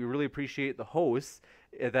Debate. We really appreciate the hosts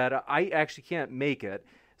that I actually can't make it.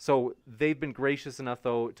 So they've been gracious enough,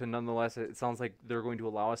 though, to nonetheless, it sounds like they're going to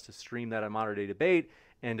allow us to stream that on Modern Day Debate,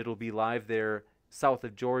 and it'll be live there south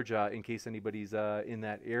of Georgia in case anybody's in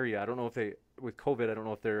that area. I don't know if they, with COVID, I don't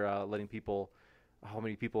know if they're letting people, how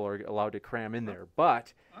many people are allowed to cram in there.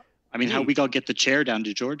 But I mean, how we gonna get the chair down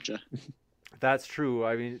to Georgia? That's true.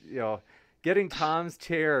 I mean, getting Tom's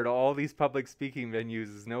chair to all these public speaking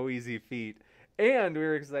venues is no easy feat. And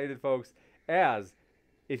we're excited, folks, as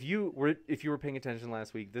if you were paying attention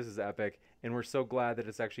last week, this is epic, and we're so glad that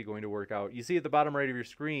it's actually going to work out. You see at the bottom right of your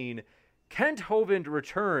screen, Kent Hovind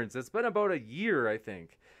returns. It's been about a year, I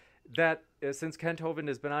think, that since Kent Hovind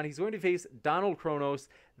has been on. He's going to face Donald Kronos.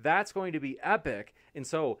 That's going to be epic. And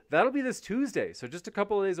so that'll be this Tuesday. So just a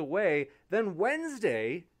couple of days away. Then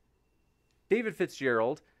Wednesday, David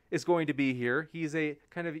Fitzgerald is going to be here. He's a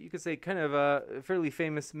kind of a fairly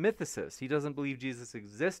famous mythicist. He doesn't believe Jesus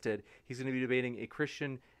existed. He's going to be debating a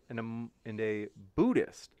Christian and a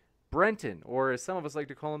Buddhist, Brenton, or as some of us like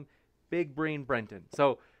to call him, Big Brain Brenton.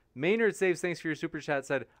 So Maynard Saves, thanks for your super chat,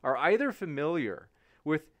 said, are either familiar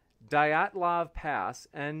with Dyatlov Pass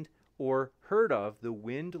and or heard of the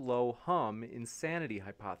wind low hum insanity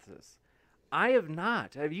hypothesis? I have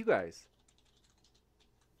not. Have you guys?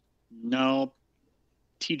 No.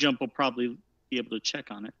 T-Jump will probably be able to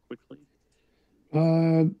check on it quickly.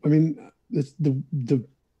 I mean, the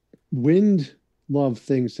wind love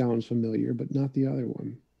thing sounds familiar, but not the other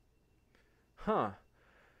one. Huh.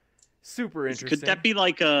 Super interesting. Could that be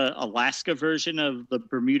like a Alaska version of the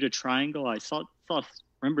Bermuda Triangle? I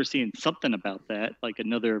remember seeing something about that, like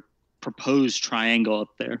another proposed triangle up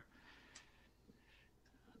there.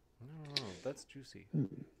 Oh, that's juicy.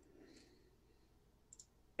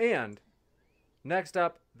 And next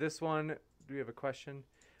up, this one, do we have a question?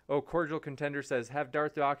 Oh, Cordial Contender says, have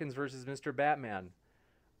Darth Dawkins versus Mr. Batman.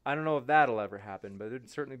 I don't know if that'll ever happen, but it'd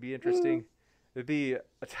certainly be interesting. It'd be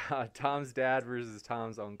Tom's dad versus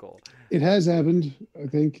Tom's uncle. It has happened. I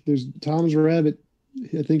think there's Tom's Rabbit.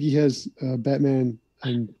 I think he has Batman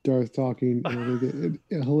and Darth talking, and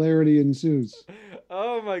hilarity ensues.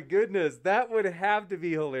 Oh my goodness, that would have to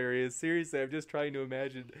be hilarious. Seriously, I'm just trying to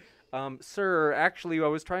imagine. Sir, actually, I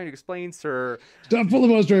was trying to explain, sir. Stop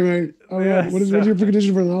filibustering, mate. All right, Yes. what's your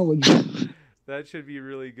condition for knowledge? That should be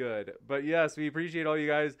really good. But yes, we appreciate all you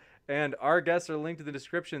guys. And our guests are linked in the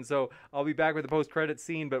description. So I'll be back with the post-credit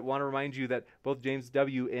scene, but want to remind you that both James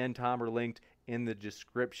W. and Tom are linked in the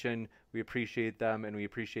description. We appreciate them, and we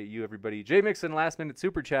appreciate you, everybody. Jay Mixon, last minute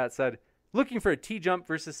super chat, said, looking for a T-Jump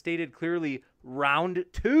versus stated clearly round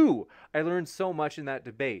 2. I learned so much in that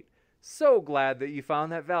debate. So glad that you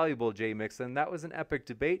found that valuable, Jay Mixon. That was an epic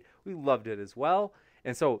debate. We loved it as well.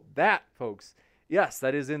 And so that, folks, yes,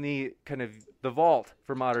 that is in the kind of the vault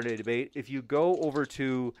for Modern Day Debate. If you go over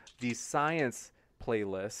to the science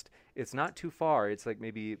playlist, it's not too far. It's like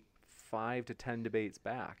maybe 5 to 10 debates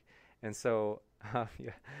back. And so,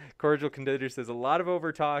 yeah, Cordial Contender says, a lot of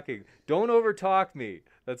over-talking. Don't over-talk me.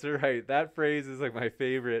 That's right. That phrase is like my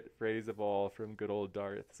favorite phrase of all from good old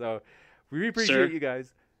Darth. So we appreciate you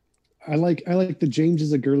guys. I like the James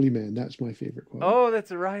is a girly man. That's my favorite quote. Oh,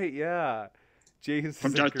 that's right. Yeah. James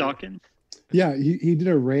from Darth Dawkins. Yeah, he did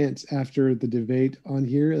a rant after the debate on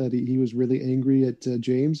here that he was really angry at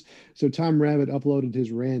James. So Tom Rabbit uploaded his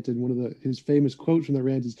rant, and one of his famous quotes from the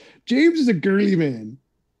rant is, James is a girly man.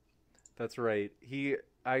 That's right. He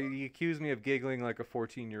accused me of giggling like a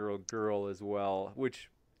 14-year-old girl as well, which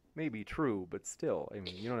may be true, but still, I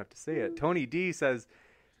mean, you don't have to say it. Tony D says,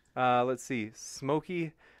 let's see,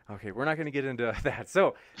 Smokey. Okay, we're not going to get into that.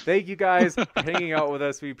 So thank you guys for hanging out with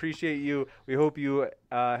us. We appreciate you. We hope you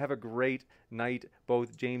have a great night,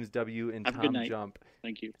 both James W. and Tom Jump.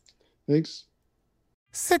 Thank you. Thanks.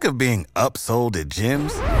 Sick of being upsold at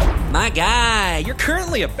gyms? My guy, you're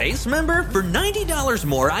currently a base member? For $90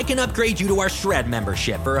 more, I can upgrade you to our Shred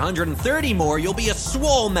membership. For $130 more, you'll be a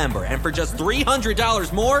Swole member. And for just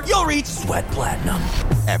 $300 more, you'll reach Sweat Platinum.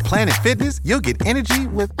 At Planet Fitness, you'll get energy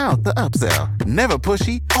without the upsell. Never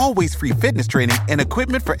pushy, always free fitness training and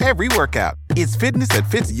equipment for every workout. It's fitness that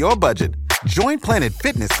fits your budget. Join Planet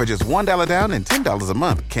Fitness for just $1 down and $10 a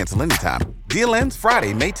month. Cancel anytime. Deal ends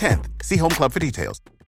Friday, May 10th. See Home Club for details.